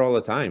stuff on here all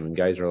the time, and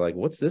guys are like,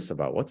 "What's this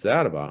about? What's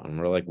that about?" And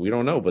we're like, "We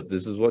don't know, but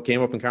this is what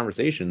came up in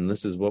conversation. And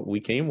this is what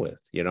we came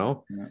with."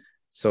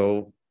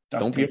 So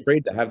don't be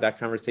afraid to have that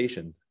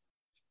conversation.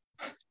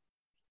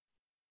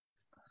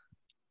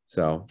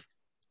 So,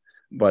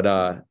 but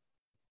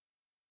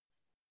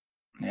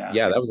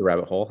yeah, that was a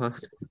rabbit hole, huh?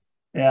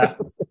 Yeah.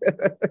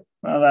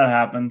 Well, that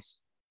happens.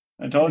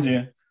 I told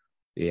you.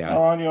 Yeah. How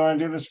long do you want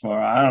to do this for?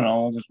 I don't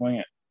know. We'll just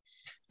wing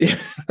Yeah.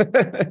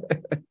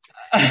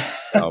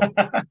 So,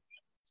 it.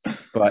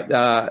 but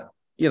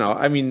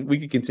I mean, we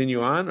could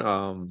continue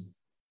on.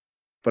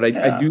 But I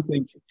Yeah.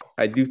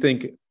 I do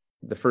think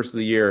the first of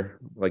the year,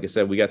 like I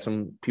said, we got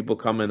some people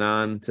coming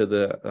on to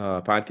the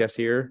podcast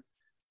here.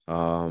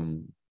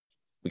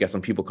 We got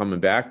some people coming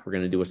back. We're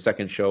going to do a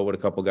second show with a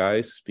couple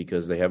guys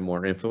because they have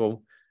more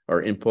info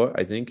or input,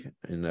 I think,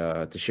 and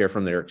to share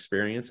from their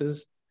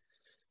experiences.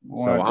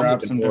 Want So to I'm grab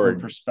looking some different forward.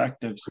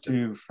 perspectives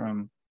too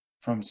from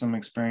some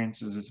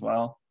experiences as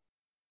well.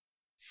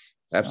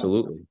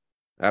 Absolutely.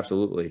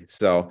 Absolutely.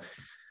 So,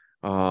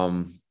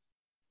 what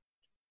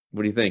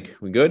do you think?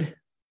 We good?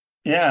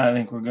 Yeah, I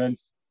think we're good.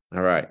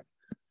 All right.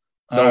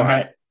 All So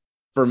right.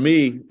 for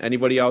me,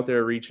 anybody out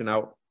there reaching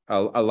out,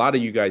 a lot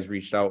of you guys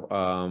reached out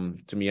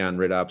to me on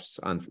RIT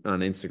on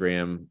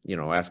Instagram,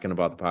 asking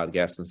about the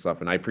podcast and stuff,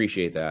 and I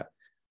appreciate that.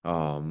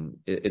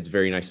 It's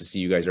very nice to see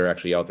you guys are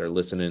actually out there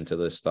listening to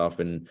this stuff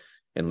and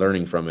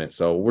learning from it.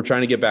 So we're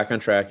trying to get back on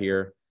track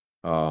here.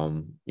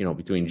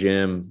 Between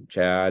Jim,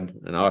 Chad,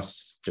 and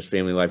us, just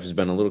family life has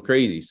been a little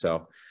crazy.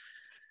 So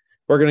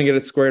we're gonna get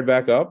it squared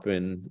back up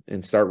and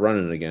start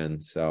running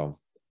again. So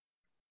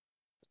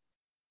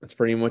that's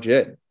pretty much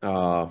it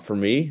for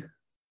me.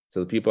 To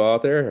the people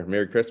out there,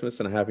 Merry Christmas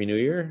and a Happy New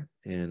Year.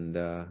 And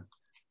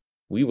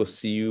we will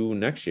see you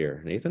next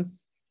year. Nathan?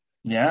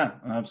 Yeah,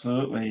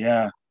 absolutely.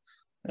 Yeah.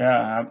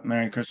 Yeah.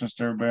 Merry Christmas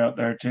to everybody out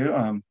there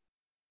too.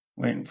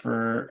 Waiting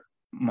for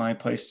my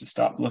place to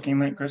stop looking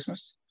like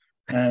Christmas.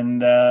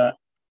 And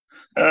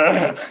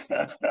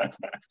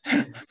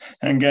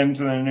and get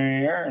into the new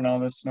year and all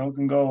this snow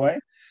can go away.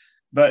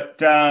 But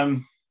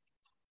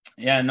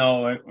yeah,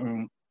 no,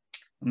 I'm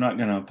not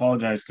going to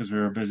apologize because we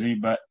were busy,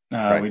 but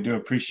Right. we do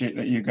appreciate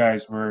that you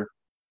guys were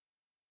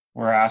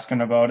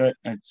asking about it.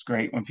 It's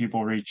great when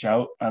people reach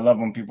out. I love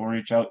when people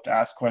reach out to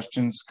ask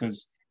questions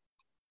because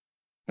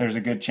there's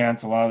a good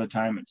chance a lot of the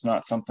time it's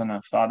not something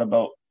I've thought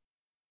about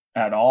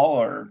at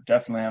all, or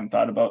definitely haven't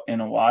thought about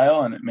in a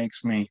while, and it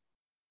makes me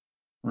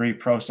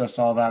reprocess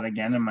all that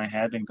again in my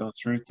head and go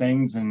through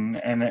things, and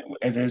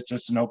it is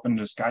just an open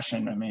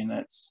discussion. I mean,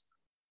 it's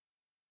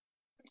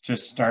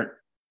just start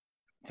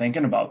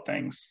thinking about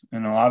things,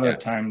 and a lot of Yeah. the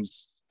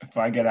times if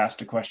I get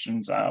asked a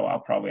questions, I'll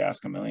probably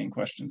ask a million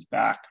questions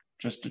back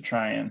just to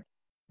try and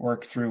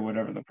work through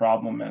whatever the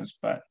problem is.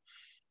 But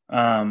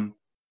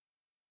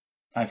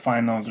I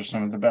find those are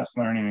some of the best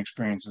learning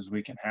experiences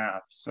we can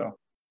have. So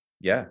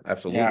Yeah, yeah,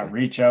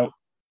 absolutely.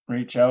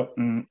 reach out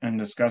and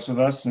discuss with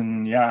us.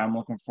 And yeah, I'm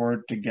looking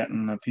forward to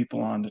getting the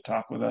people on to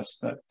talk with us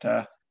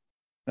that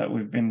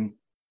we've been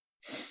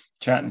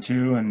chatting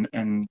to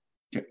and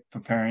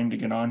preparing to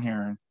get on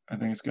here. And I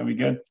think it's gonna be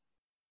good.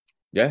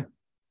 Yeah.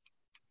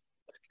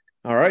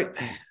 All right.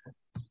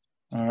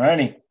 All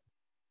righty.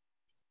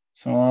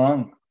 So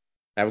long.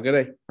 Have a good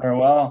day.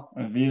 Farewell.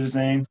 Auf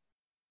Wiedersehen.